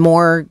there's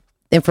more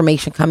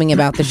information coming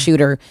about the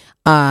shooter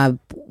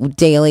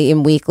daily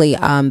and weekly.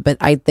 But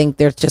I think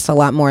there's just a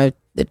lot more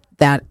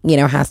that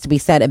has to be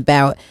said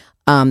about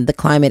the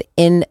climate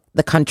in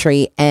the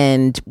country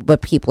and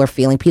what people are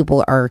feeling.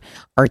 People are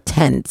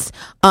tense.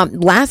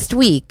 Last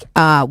week,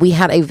 we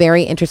had a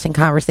very interesting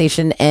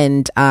conversation,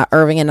 and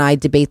Irving and I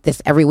debate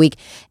this every week.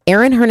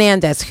 Aaron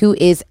Hernandez, who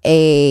was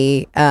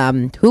a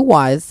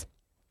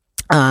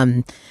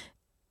NFL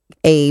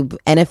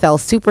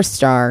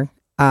superstar,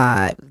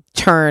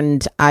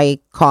 turned, I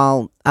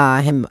call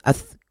him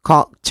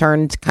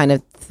turned kind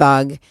of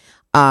thug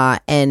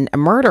and a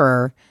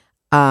murderer,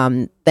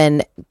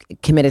 then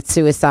committed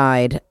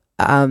suicide.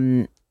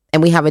 And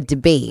we have a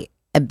debate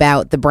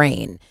about the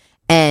brain.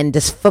 And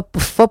does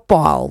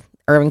football,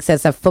 Irving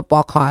says that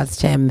football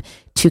caused him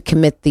to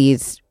commit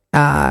these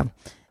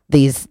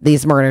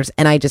murders.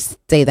 And I just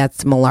say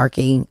that's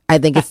malarkey. I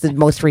think it's the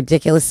most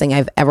ridiculous thing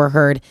I've ever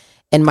heard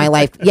in my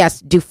life. Yes,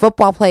 do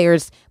football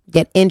players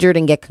get injured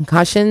and get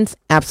concussions?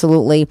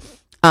 Absolutely.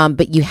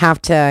 But you have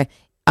to,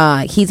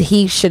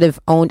 he should have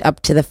owned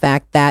up to the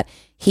fact that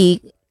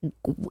he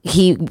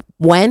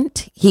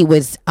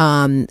was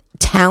a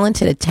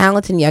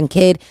talented young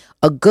kid,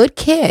 a good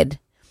kid,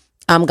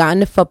 got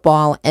into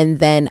football and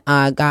then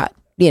got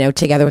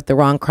together with the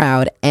wrong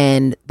crowd,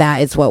 and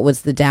that is what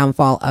was the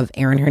downfall of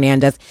Aaron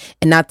Hernandez,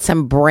 and not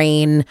some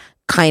brain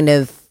kind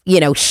of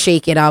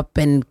shake it up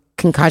and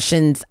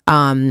concussions.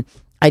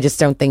 I just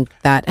don't think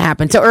that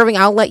happened. So Irving,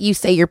 I'll let you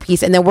say your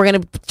piece, and then we're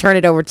going to turn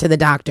it over to the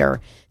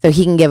doctor so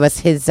he can give us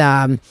his.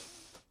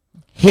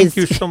 Thank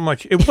you so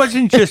much. It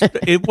wasn't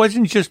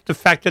just the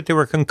fact that there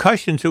were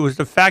concussions. It was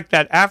the fact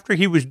that after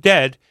he was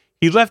dead,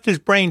 he left his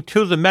brain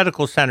to the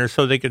medical center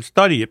so they could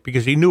study it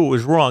because he knew it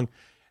was wrong.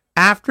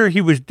 After he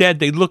was dead,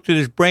 they looked at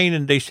his brain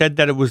and they said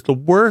that it was the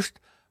worst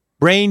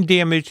brain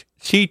damage,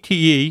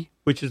 CTE,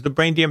 which is the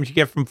brain damage you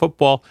get from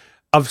football,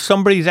 of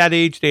somebody that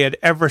age they had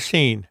ever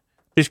seen.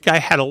 This guy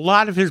had a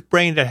lot of his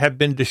brain that had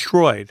been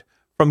destroyed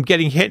from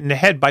getting hit in the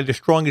head by the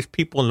strongest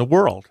people in the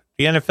world.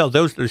 The NFL,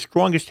 those are the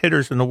strongest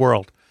hitters in the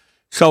world.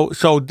 So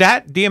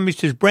that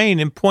damaged his brain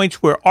in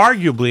points where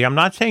arguably, I'm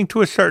not saying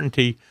to a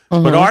certainty,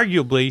 but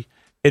arguably,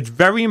 it's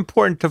very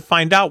important to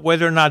find out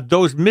whether or not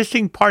those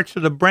missing parts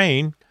of the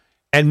brain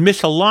and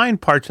misaligned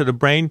parts of the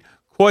brain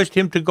caused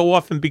him to go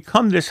off and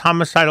become this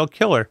homicidal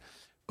killer.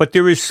 But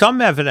there is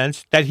some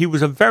evidence that he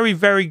was a very,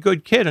 very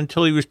good kid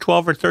until he was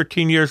 12 or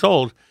 13 years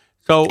old.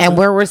 So, and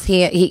where was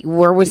he?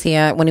 Where was he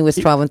at when he was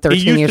 12 and 13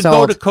 he used years to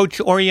old? go to Coach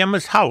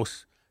Auriemma's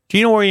house.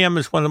 Gino Auriemma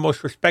is one of the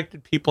most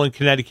respected people in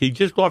Connecticut. He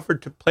just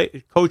offered to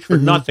coach for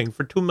nothing,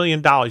 for $2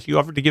 million. He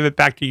offered to give it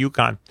back to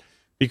UConn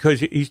because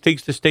he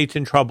thinks the state's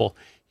in trouble.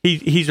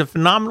 He's a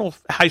phenomenal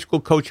high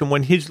school coach, and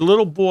when his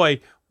little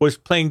boy was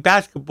playing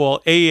basketball,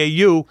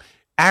 AAU,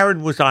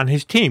 Aaron was on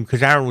his team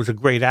because Aaron was a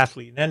great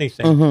athlete in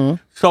anything.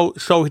 So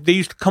they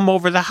used to come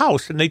over the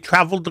house, and they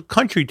traveled the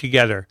country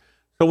together.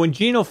 So when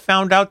Gino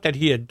found out that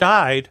he had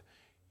died,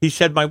 he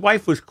said, my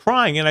wife was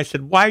crying. And I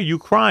said, why are you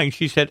crying?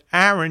 She said,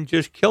 Aaron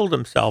just killed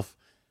himself.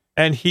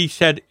 And he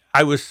said,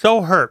 I was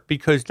so hurt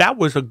because that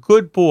was a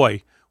good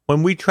boy.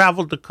 When we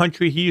traveled the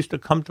country, he used to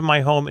come to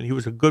my home and he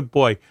was a good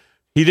boy.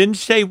 He didn't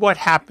say what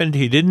happened.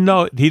 He didn't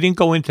know. He didn't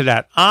go into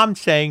that. I'm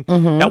saying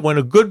that when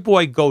a good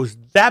boy goes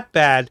that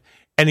bad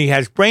and he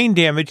has brain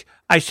damage,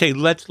 I say,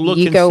 let's look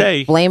you and go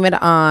say. blame it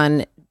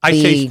on. I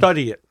say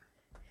study it.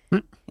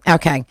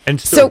 Okay.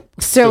 And so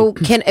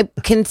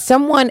can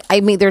someone?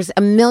 I mean, there's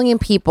a million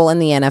people in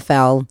the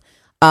NFL.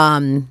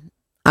 I'm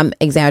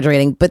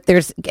exaggerating, but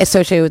there's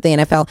associated with the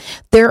NFL.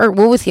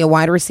 What was he? A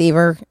wide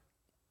receiver?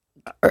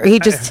 Or he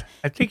just?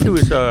 I think he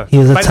was a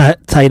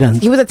tight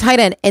end. He was a tight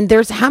end. And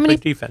there's how many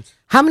defense?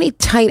 How many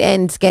tight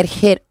ends get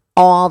hit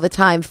all the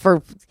time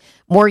for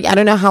more. I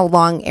don't know how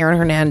long Aaron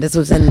Hernandez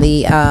was in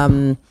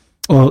the.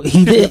 Well,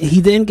 he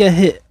didn't get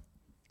hit.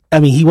 I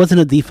mean, he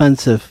wasn't a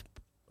defensive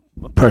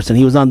person.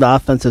 He was on the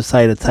offensive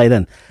side, a tight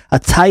end. A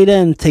tight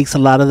end takes a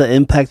lot of the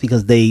impact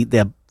because they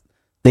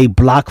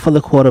block for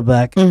the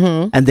quarterback,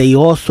 and they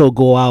also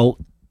go out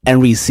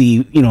and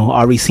receive.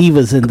 Our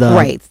receivers in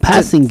the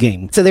passing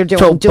game. So they're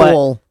doing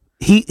dual.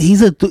 He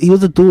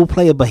was a dual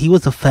player, but he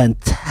was a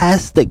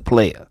fantastic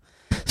player.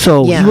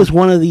 So he was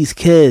one of these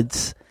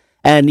kids,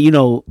 and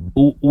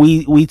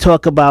we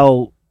talk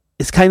about.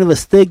 It's kind of a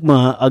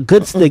stigma, a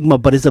good stigma,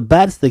 but it's a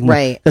bad stigma.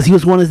 Right. Because he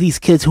was one of these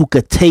kids who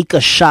could take a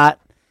shot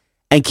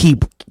and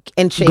keep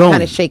going.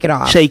 Kind of shake it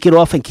off. Shake it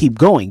off and keep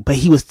going. But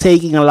he was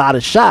taking a lot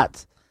of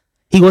shots.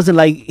 He wasn't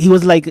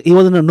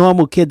a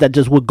normal kid that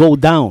just would go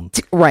down.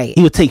 Right.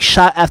 He would take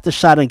shot after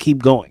shot and keep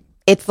going.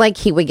 It's like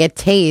he would get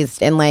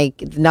tased and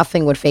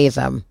nothing would faze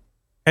him.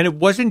 And it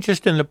wasn't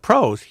just in the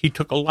pros. He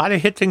took a lot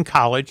of hits in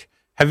college.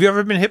 Have you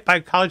ever been hit by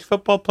a college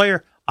football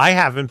player? I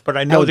haven't, but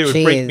I know they would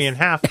break me in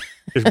half.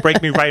 Just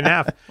break me right in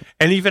half.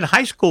 And even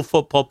high school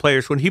football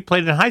players, when he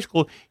played in high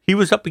school, he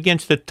was up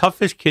against the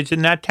toughest kids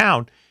in that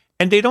town.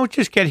 And they don't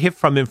just get hit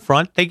from in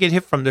front. They get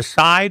hit from the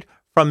side,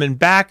 from in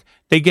back.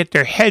 They get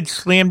their head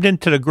slammed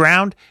into the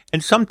ground.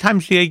 And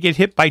sometimes they get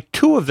hit by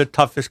two of the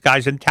toughest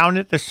guys in town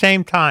at the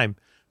same time.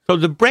 So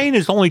the brain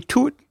is only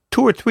 2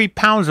 or 3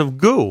 pounds of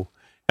goo.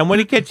 And when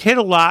it gets hit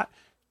a lot,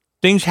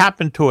 things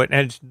happen to it.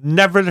 And it's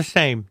never the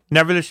same.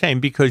 Never the same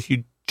because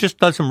you just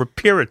doesn't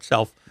repair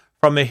itself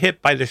from a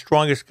hit by the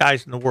strongest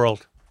guys in the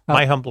world.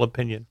 My humble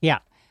opinion. Yeah.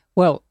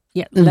 Well,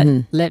 yeah.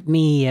 Let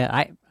me.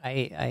 I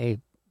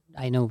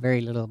know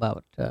very little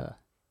about the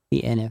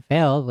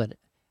NFL, but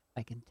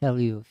I can tell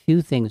you a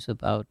few things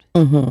about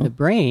the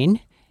brain.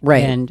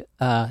 Right. And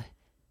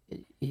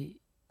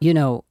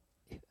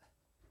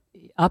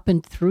up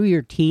and through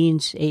your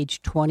teens,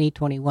 age 20,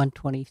 21,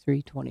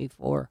 23,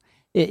 24,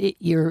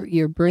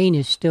 your brain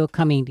is still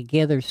coming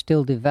together,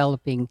 still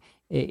developing.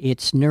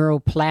 It's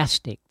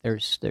neuroplastic.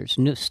 There's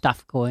new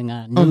stuff going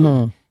on,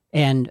 new.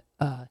 And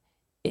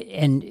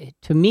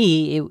to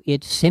me,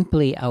 it's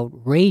simply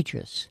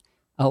outrageous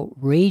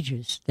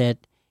that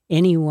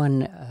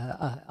anyone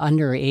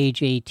under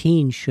age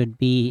 18 should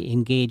be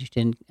engaged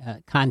in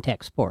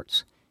contact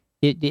sports.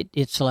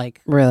 It's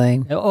like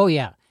really. Oh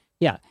yeah.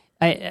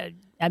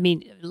 I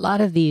mean, a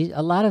lot of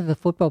the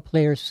football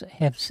players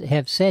have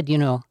said,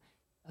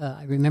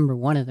 I remember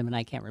one of them, and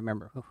I can't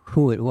remember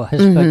who it was,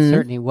 but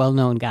certainly a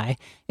well-known guy.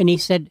 And he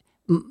said,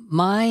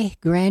 my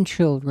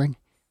grandsons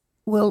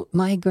will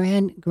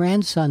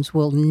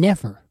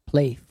never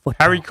play football.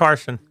 Harry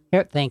Carson.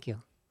 Thank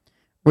you.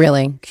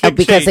 Really?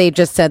 Because they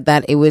just said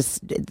that it was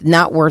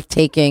not worth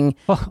taking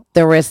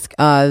the risk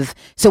of.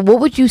 So what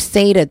would you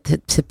say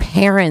to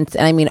parents?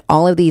 And I mean,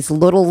 all of these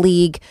little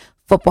league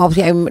football.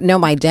 I know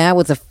my dad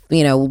was a,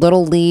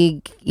 little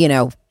league,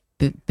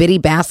 bitty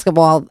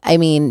basketball. I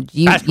mean,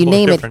 you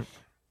name different.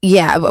 It.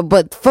 Yeah,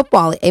 but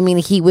football. I mean,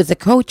 he was a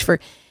coach for,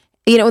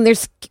 and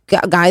there's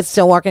guys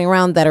still walking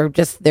around that are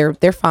just they're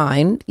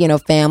fine.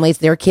 Families,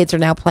 their kids are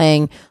now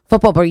playing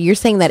football. But you're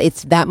saying that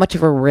it's that much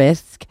of a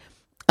risk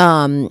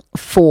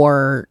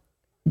for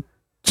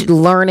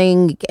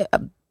learning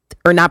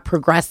or not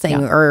progressing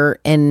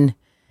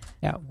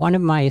Yeah, one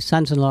of my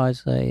sons-in-law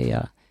is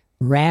a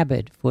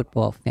rabid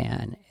football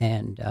fan,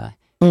 and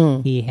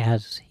he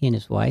and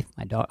his wife,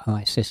 my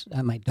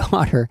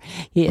daughter,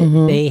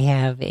 they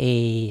have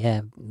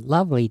a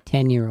lovely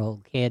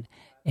 10-year-old kid,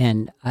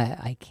 and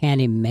I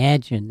can't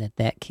imagine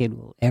that kid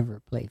will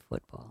ever play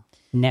football.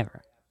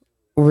 Never.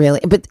 Really?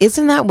 But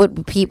isn't that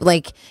what people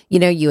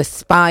you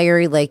aspire,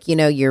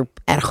 you're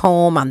at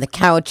home on the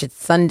couch, it's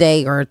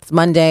Sunday or it's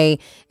Monday,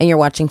 and you're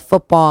watching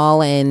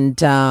football, and,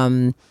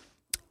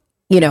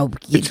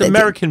 it's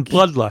American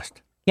bloodlust.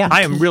 Yeah,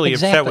 I am really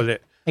upset with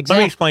it. Exactly.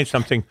 Let me explain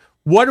something.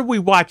 What are we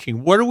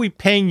watching? What are we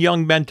paying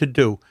young men to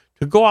do?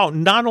 To go out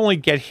and not only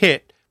get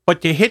hit,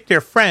 but to hit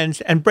their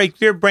friends and break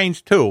their brains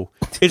too.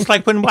 It's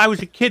like when I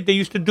was a kid, they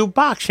used to do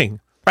boxing,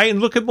 right? And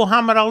look at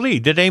Muhammad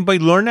Ali. Did anybody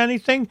learn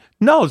anything?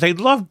 No, they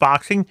love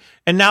boxing.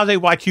 And now they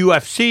watch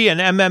UFC and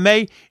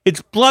MMA.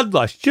 It's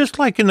bloodlust, just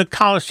like in the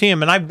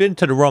Colosseum. And I've been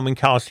to the Roman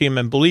Colosseum,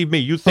 and believe me,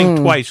 you think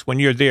twice when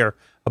you're there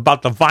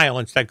about the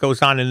violence that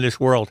goes on in this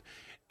world.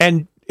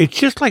 And it's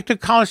just like the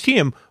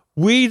Colosseum.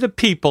 We, the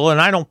people,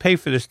 and I don't pay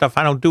for this stuff.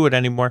 I don't do it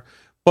anymore.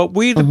 But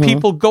we, the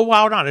people, go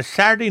out on a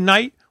Saturday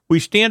night. We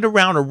stand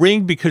around a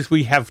ring because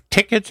we have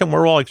tickets and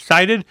we're all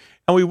excited.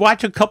 And we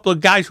watch a couple of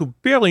guys who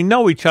barely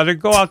know each other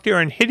go out there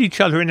and hit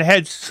each other in the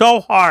head so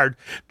hard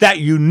that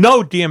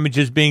damage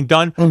is being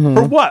done.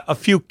 For what? A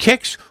few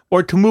kicks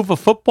or to move a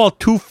football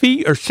 2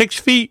 feet or 6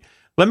 feet?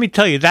 Let me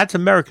tell you, that's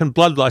American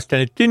bloodlust.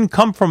 And it didn't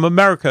come from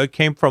America. It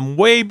came from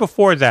way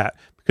before that.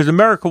 Because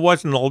America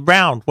wasn't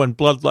around when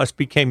bloodlust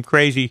became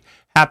crazy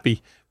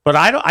happy. But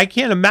I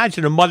can't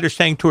imagine a mother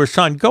saying to her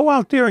son, "Go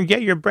out there and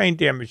get your brain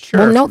damaged."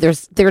 Sure. Well, no,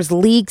 there's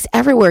leagues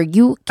everywhere.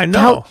 You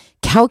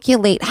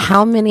calculate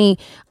how many.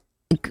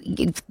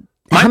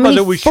 My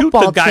mother would shoot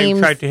the guy who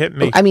tried to hit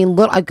me. I mean,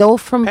 look, I go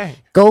from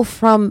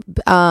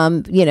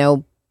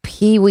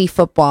Pee Wee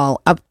football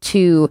up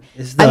to,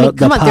 It's I mean, the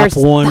come on, Pop there's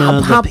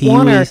Warner, the Pop Pee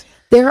Warner. Wees.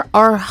 There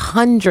are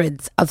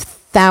hundreds of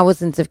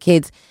thousands of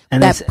kids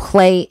And that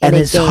play in and a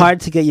it's game.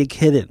 hard to get your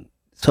kid in.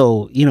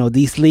 So,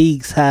 these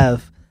leagues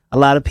have a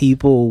lot of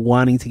people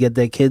wanting to get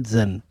their kids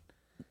in.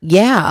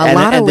 Yeah, a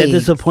lot and of they're leagues.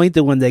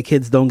 disappointed when their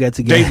kids don't get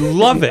to They get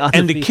love it, on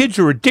and the field. kids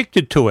are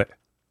addicted to it.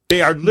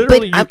 They are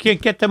literally, you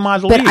can't get them out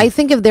of the But league. I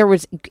think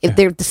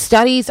the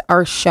studies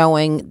are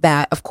showing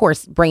that, of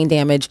course, brain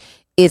damage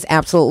is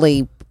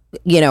absolutely,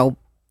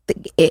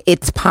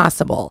 it's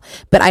possible.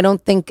 But I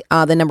don't think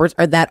the numbers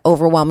are that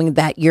overwhelming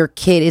that your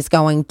kid is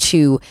going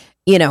to,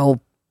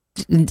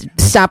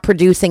 stop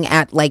producing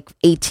at like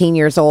 18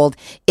 years old.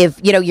 If,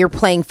 you're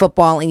playing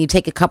football and you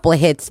take a couple of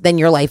hits, then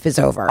your life is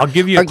over. I'll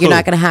give you a Or you're clue.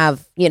 not going to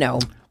have,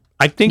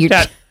 I think You're-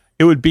 that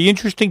it would be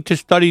interesting to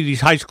study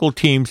these high school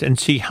teams and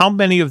see how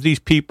many of these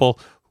people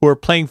who are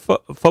playing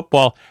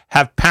football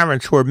have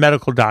parents who are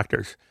medical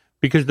doctors.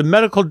 Because the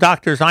medical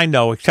doctors I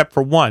know, except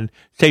for one,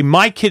 say,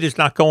 my kid is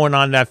not going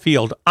on that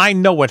field. I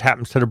know what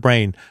happens to the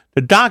brain.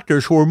 The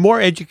doctors who are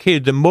more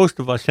educated than most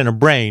of us in a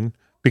brain,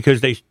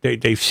 because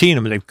they've seen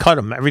them, they've cut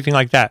them, everything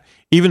like that.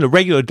 Even the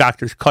regular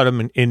doctors cut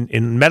them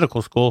in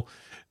medical school.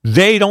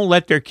 They don't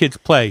let their kids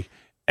play.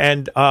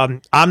 And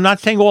I'm not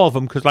saying all of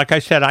them, because like I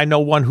said, I know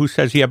one who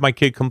says, yeah, my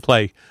kid can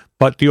play.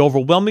 But the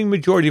overwhelming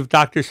majority of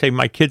doctors say,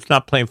 my kid's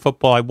not playing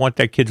football. I want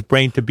that kid's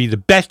brain to be the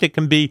best it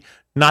can be,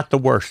 not the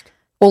worst.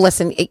 well,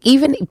 listen,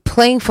 even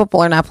playing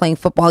football or not playing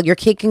football, your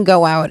kid can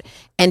go out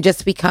and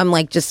just become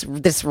like just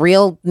this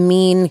real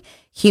mean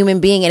human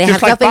being. And it Just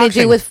has like nothing to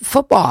boxing. do with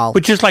football.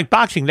 But just like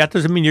boxing, that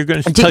doesn't mean you're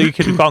going to tell your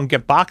kid to go out and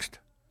get boxed.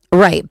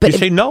 Right. But You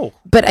say no.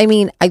 But I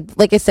mean,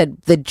 like I said,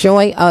 the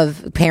joy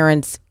of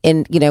parents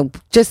in,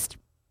 just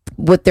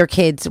with their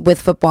kids with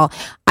football.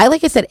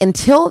 Like I said,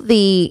 until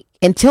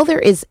there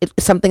is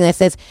something that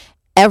says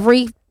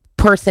every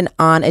person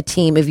on a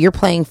team, if you're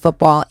playing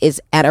football, is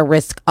at a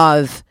risk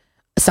of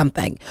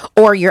something,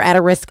 or you're at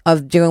a risk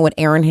of doing what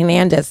Aaron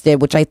Hernandez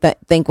did, which I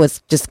think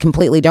was just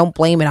completely, don't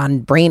blame it on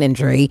brain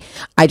injury.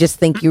 I just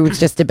think you was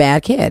just a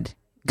bad kid.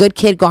 Good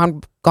kid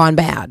gone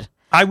bad.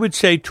 I would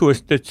say to a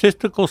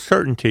statistical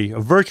certainty, a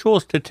virtual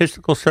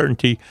statistical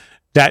certainty,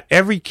 that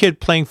every kid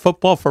playing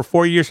football for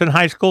 4 years in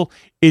high school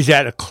is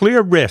at a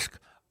clear risk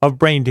of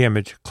brain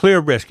damage, clear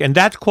risk. And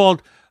that's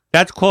called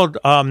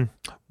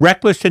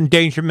reckless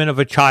endangerment of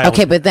a child.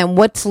 Okay, but then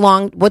what's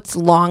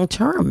long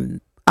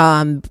term?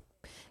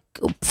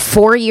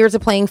 4 years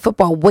of playing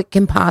football, what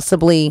can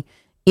possibly,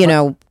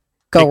 go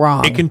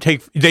wrong? They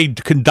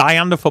can die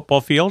on the football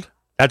field.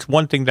 That's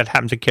one thing that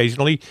happens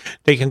occasionally.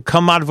 They can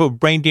come out of a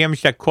brain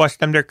damage that cost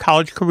them their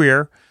college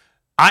career.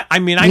 I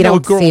know a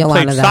don't girl see a who lot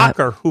played of that.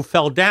 soccer who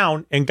fell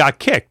down and got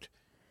kicked.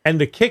 And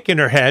the kick in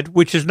her head,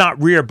 which is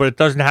not rare, but it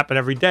doesn't happen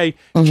every day,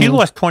 she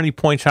lost 20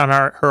 points on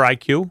her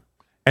IQ.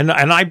 And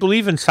I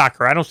believe in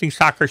soccer. I don't think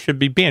soccer should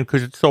be banned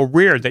because it's so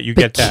rare that you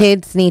get But that.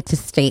 kids need to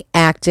stay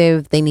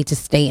active. They need to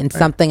stay in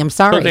something. I'm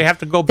sorry. So they have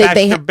to go bash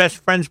their best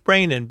friend's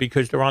brain in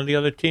because they're on the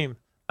other team.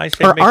 I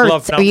say or make love,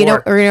 arts, not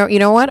or war. you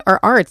know what? Or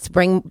arts.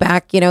 Bring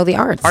back, the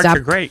arts. Arts are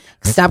great.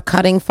 Stop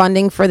cutting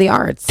funding for the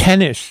arts.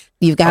 Tennis.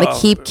 You've got to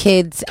keep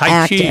kids Tai Chi.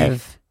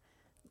 active.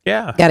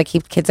 Yeah. Got to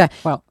keep kids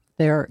active. Well,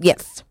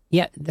 Yes.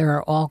 there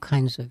are all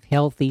kinds of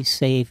healthy,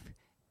 safe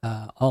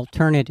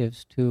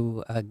alternatives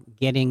to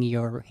getting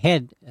your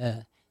head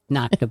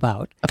knocked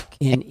about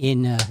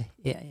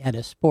at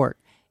a sport.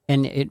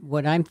 And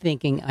what I'm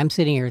thinking, I'm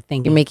sitting here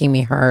thinking, You're making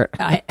me hurt.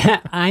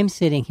 I'm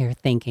sitting here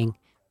thinking.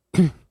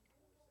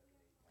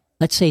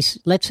 Let's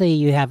say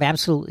you have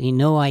absolutely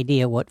no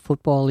idea what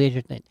football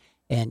is,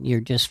 and you're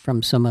just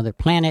from some other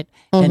planet,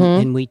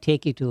 and we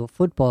take you to a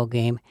football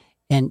game,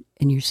 and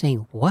you're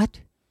saying, what?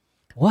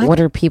 What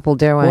are people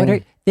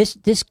doing?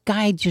 This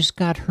guy just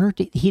got hurt.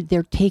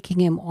 They're taking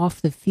him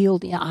off the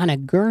field on a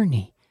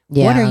gurney.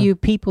 Yeah. What are you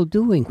people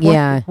doing?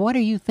 What are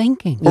you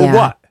thinking? Or Yeah.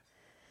 what?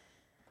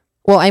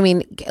 Well, I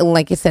mean,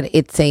 like I said,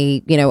 it's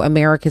a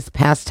America's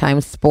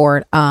pastime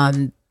sport.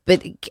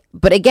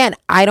 But again,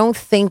 I don't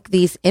think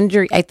these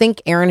injuries. I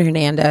think Aaron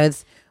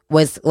Hernandez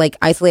was like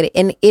isolated,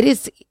 and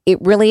it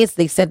really is.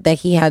 They said that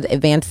he had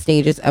advanced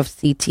stages of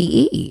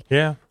CTE.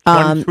 Yeah.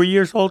 23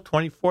 years old,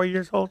 24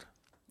 years old.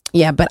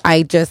 Yeah, but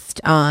I just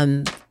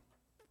Yeah,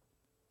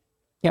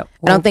 I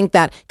don't think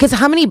that, because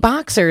how many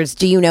boxers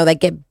do you know that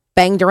get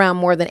banged around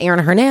more than Aaron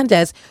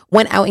Hernandez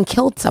went out and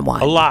killed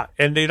someone? A lot.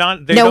 And they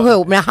don't.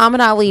 Who?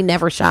 Muhammad Ali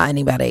never shot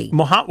anybody.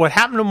 What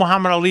happened to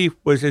Muhammad Ali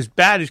was as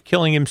bad as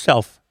killing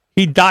himself.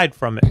 He died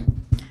from it.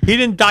 He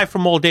didn't die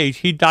from old age.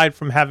 He died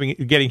from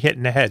getting hit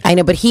in the head. I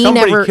know, but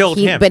Somebody killed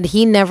him. But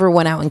he never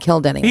went out and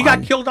killed anyone. He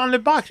got killed in the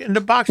boxing.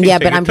 Yeah,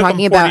 thing. but It I'm took him talking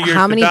 40 about years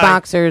how to many die.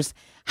 boxers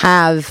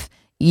have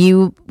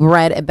you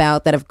read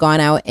about that have gone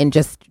out and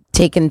just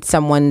taken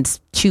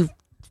two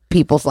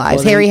people's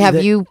lives? Well, Harry,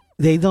 have you?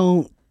 They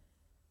don't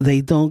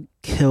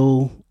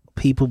kill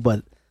people,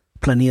 but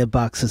plenty of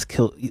boxers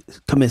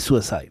commit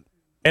suicide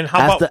And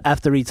how about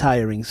after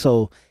retiring.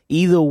 So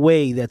either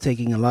way, they're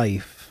taking a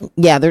life.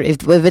 Yeah,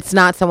 if it's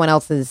not someone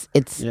else's,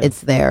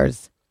 it's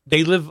theirs.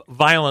 they live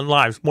violent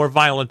lives, more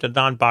violent than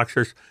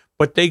non-boxers,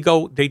 but they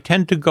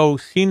tend to go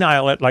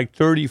senile at like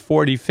 30,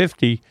 40,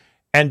 50,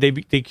 and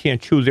they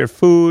can't chew their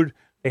food.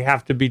 They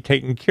have to be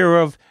taken care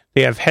of.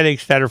 They have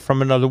headaches that are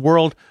from another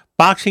world.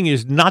 Boxing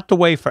is not the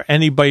way for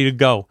anybody to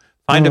go.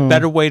 Find a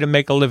better way to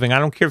make a living. I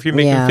don't care if you're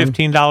making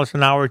 $15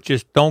 an hour.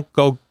 Just don't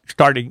go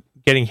starting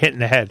getting hit in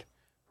the head.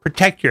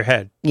 Protect your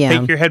head. Yeah.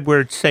 Take your head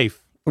where it's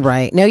safe.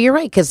 Right. No, you're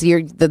right, because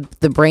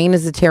the brain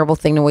is a terrible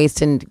thing to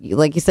waste, and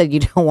like you said,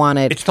 you don't want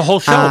it. It's the whole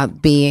show.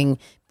 Being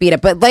beat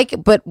up.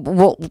 But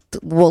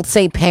we'll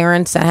say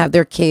parents that have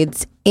their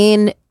kids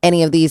in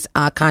any of these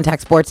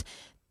contact sports,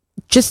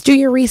 just do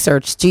your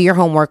research, do your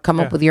homework, come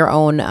up with your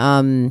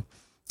own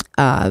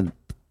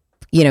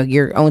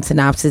your own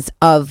synopsis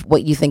of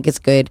what you think is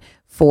good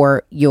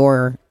for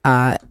your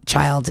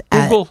child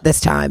at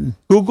this time.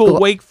 Google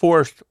Wake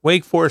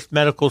Forest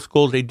Medical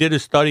School. They did a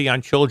study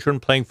on children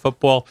playing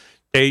football.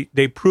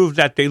 They proved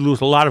that they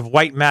lose a lot of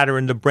white matter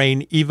in the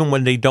brain even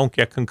when they don't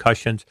get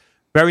concussions.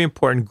 Very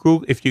important.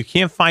 Google, if you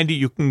can't find it,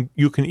 you can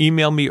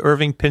email me,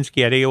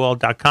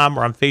 irvingpinsky@aol.com,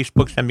 or on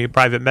Facebook, send me a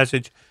private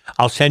message.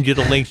 I'll send you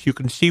the links. You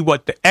can see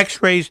what the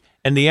x-rays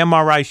and the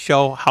MRI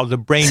show, how the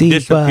brain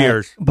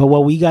disappears. But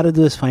what we got to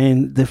do is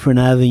find different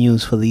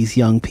avenues for these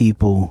young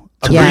people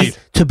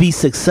to be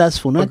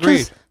successful. Not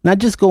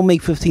just go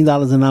make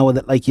 $15 an hour,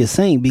 like you're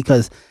saying,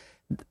 because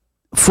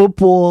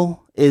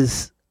football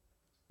is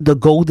the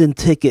golden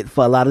ticket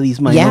for a lot of these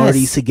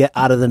minorities to get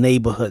out of the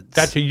neighborhoods.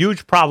 That's a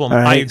huge problem.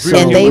 Right? I agree. So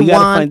and they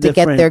want to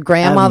get their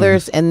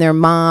grandmothers and their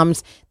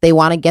moms. They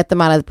want to get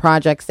them out of the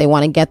projects. They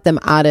want to get them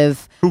out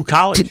of through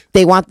college.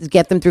 They want to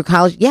get them through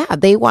college. Yeah,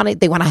 they want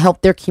to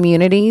help their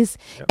communities,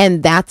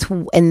 and that's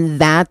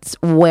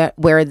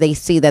where they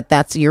see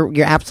that's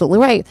you're absolutely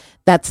right.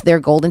 That's their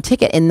golden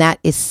ticket, and that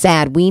is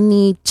sad. We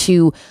need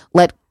to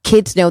let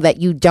kids know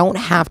that you don't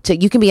have to.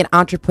 You can be an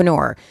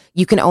entrepreneur.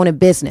 You can own a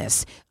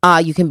business.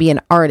 You can be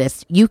an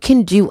artist. You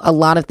can do a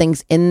lot of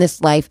things in this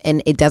life,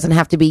 and it doesn't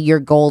have to be your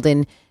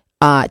golden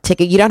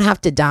ticket. You don't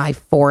have to die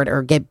for it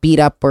or get beat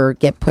up or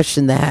get pushed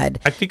in the head.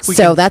 I think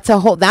that's a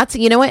whole. That's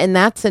you know what, and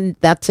that's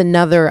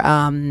another.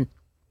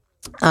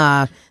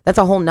 That's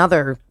a whole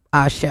nother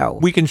show.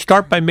 We can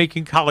start by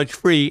making college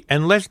free,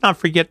 and let's not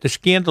forget the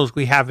scandals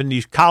we have in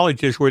these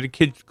colleges where the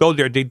kids go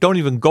there. They don't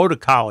even go to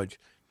college.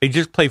 They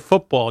just play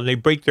football and they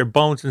break their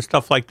bones and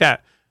stuff like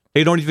that.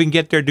 They don't even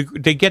get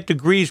they get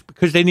degrees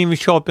because they didn't even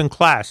show up in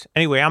class.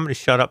 Anyway, I'm going to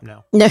shut up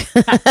now. No.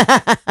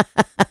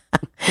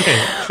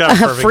 Okay,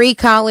 shut up, free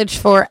college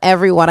for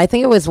everyone. I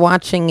think I was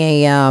watching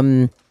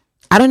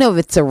I don't know if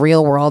it's a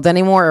Real World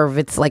anymore or if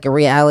it's like a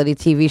reality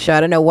TV show.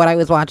 I don't know what I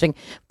was watching,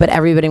 but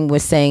everybody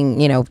was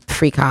saying,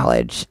 free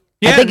college.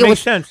 Yeah, I think it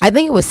makes sense. I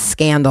think it was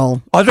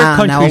Scandal. Other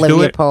countries Olivia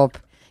do it. Pope.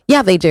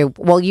 Yeah, they do.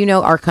 Well,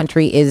 our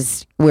country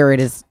is where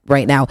it is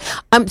right now.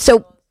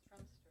 So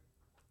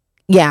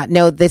yeah,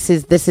 no, this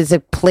is a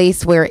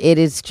place where it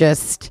is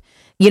just,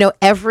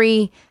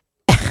 every,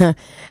 I'm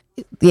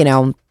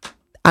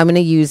going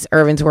to use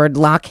Irvin's word,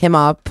 lock him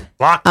up.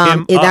 Lock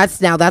him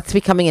up. That's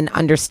becoming an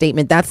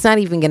understatement. That's not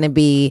even going to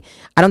be,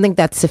 I don't think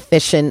that's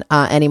sufficient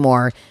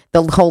anymore.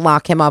 The whole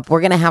lock him up.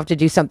 We're going to have to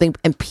do something,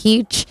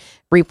 impeach,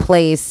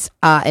 replace,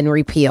 and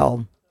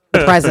repeal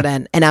the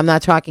president. And I'm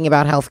not talking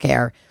about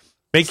healthcare.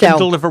 Make him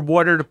deliver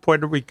water to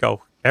Puerto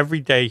Rico. Every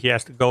day he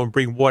has to go and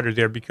bring water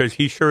there because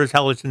he sure as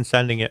hell isn't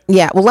sending it.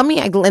 Yeah, well, let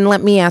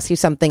me ask you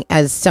something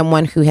as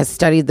someone who has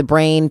studied the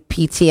brain,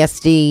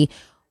 PTSD,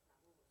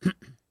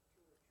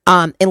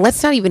 and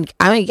let's not even,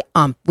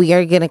 we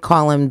are going to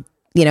call him,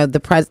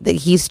 the president.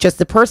 He's just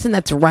the person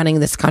that's running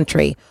this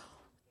country.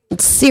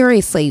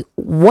 Seriously,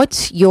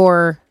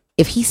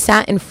 if he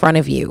sat in front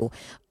of you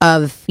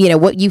of,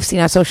 what you've seen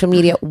on social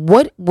media,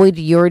 what would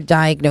your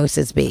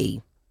diagnosis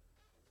be?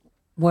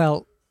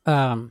 Well,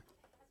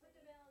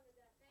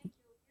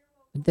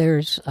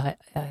 there's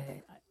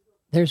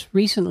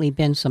recently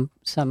been some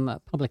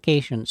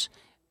publications,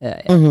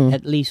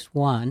 at least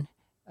one,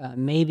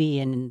 maybe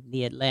in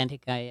the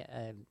Atlantic.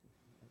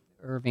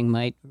 Irving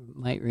might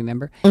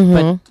remember,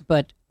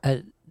 but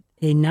a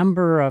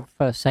number of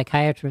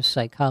psychiatrists,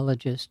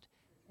 psychologists,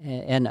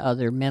 and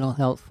other mental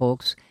health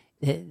folks,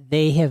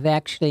 they have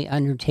actually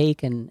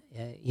undertaken,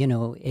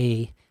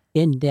 a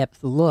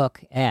in-depth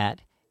look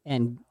at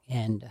and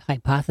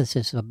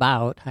hypotheses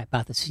about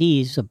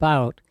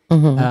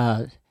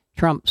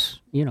Trump's,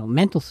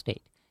 mental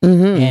state,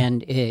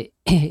 and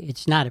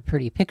it's not a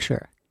pretty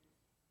picture.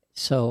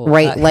 So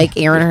like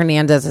Aaron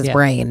Hernandez's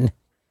brain,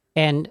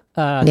 and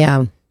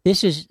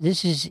this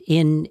is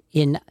in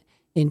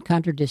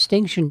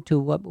contradistinction to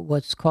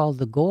what's called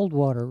the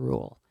Goldwater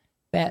rule.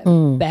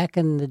 Back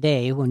in the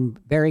day when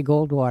Barry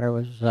Goldwater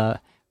was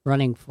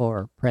running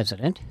for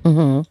president.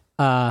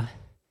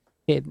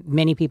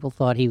 Many people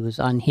thought he was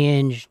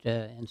unhinged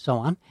and so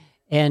on,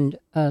 and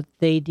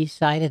they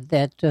decided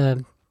that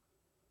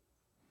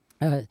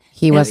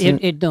he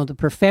wasn't. The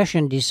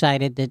profession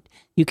decided that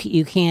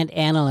you can't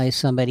analyze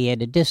somebody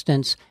at a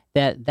distance.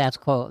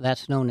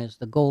 That's known as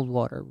the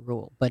Goldwater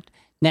rule. But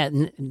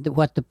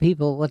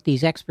what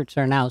these experts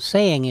are now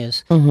saying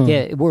is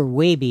we're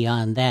way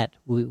beyond that.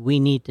 We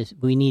need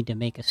to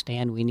make a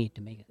stand. We need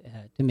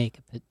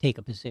to take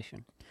a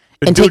position.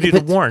 And duty to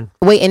warn.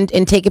 Wait,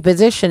 and take a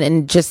position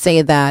and just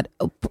say that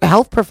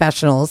health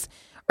professionals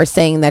are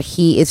saying that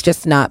he is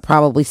just not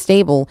probably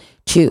stable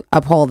to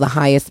uphold the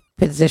highest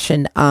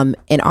position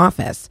in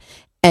office.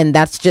 And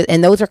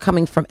those are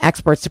coming from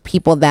experts,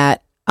 people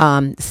that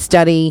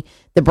study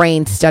the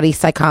brain, study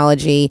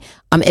psychology.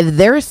 If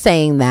they're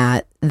saying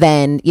that,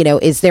 then,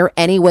 is there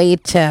any way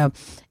to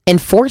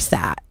enforce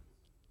that?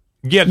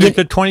 Yeah, there's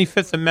the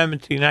 25th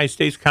Amendment to the United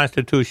States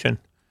Constitution,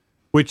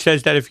 which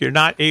says that if you're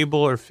not able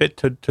or fit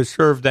to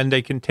serve, then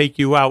they can take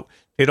you out.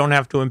 They don't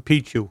have to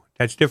impeach you.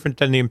 That's different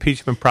than the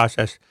impeachment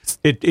process.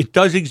 It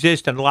does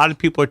exist, and a lot of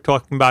people are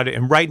talking about it.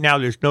 And right now,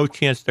 there's no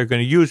chance they're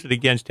going to use it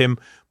against him.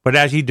 But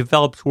as he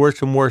develops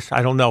worse and worse,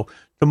 I don't know.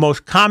 The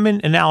most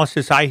common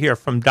analysis I hear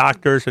from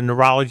doctors and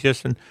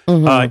neurologists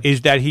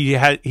is that he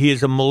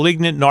is a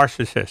malignant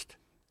narcissist.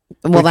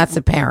 Well, that's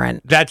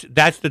apparent. That's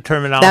the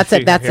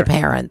terminology. That's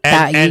apparent.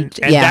 And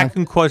that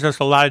can cause us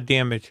a lot of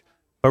damage.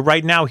 But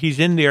right now, he's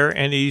in there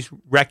and he's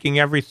wrecking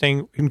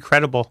everything.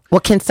 Incredible. Well,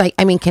 can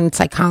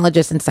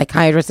psychologists and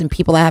psychiatrists and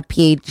people that have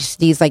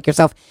PhDs like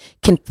yourself,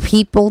 can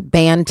people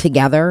band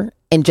together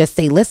and just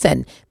say,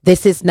 listen,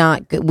 this is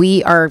not good.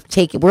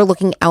 We're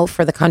looking out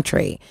for the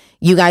country.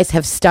 You guys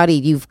have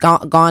studied. You've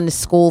gone to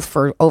school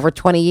for over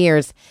 20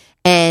 years.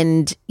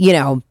 And,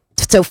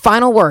 so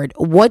final word,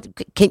 what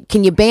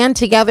can you band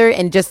together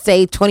and just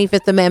say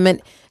 25th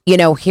Amendment,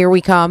 here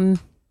we come?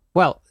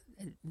 Well,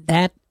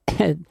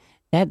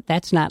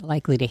 that's not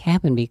likely to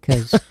happen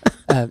because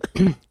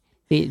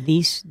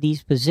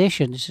these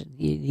positions,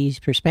 these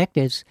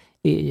perspectives,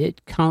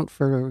 it count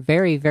for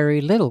very,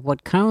 very little.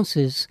 What counts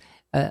is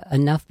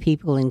enough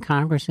people in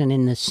Congress and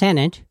in the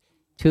Senate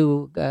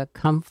to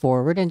come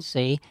forward and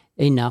say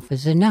enough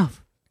is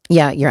enough.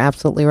 Yeah, you're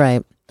absolutely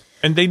right.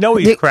 And they know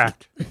he's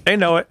cracked. They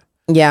know it.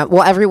 Yeah.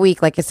 Well, every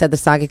week, like I said, the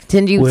saga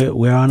continues.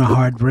 We're on a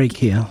hard break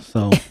here,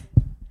 so.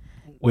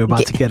 We're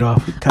about to get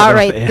off. All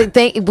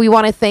right. We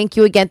want to thank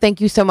you again.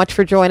 Thank you so much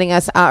for joining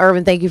us,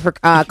 Irvin. Thank you for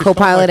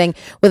co-piloting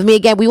with me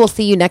again. We will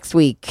see you next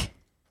week.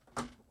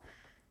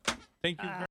 Thank you.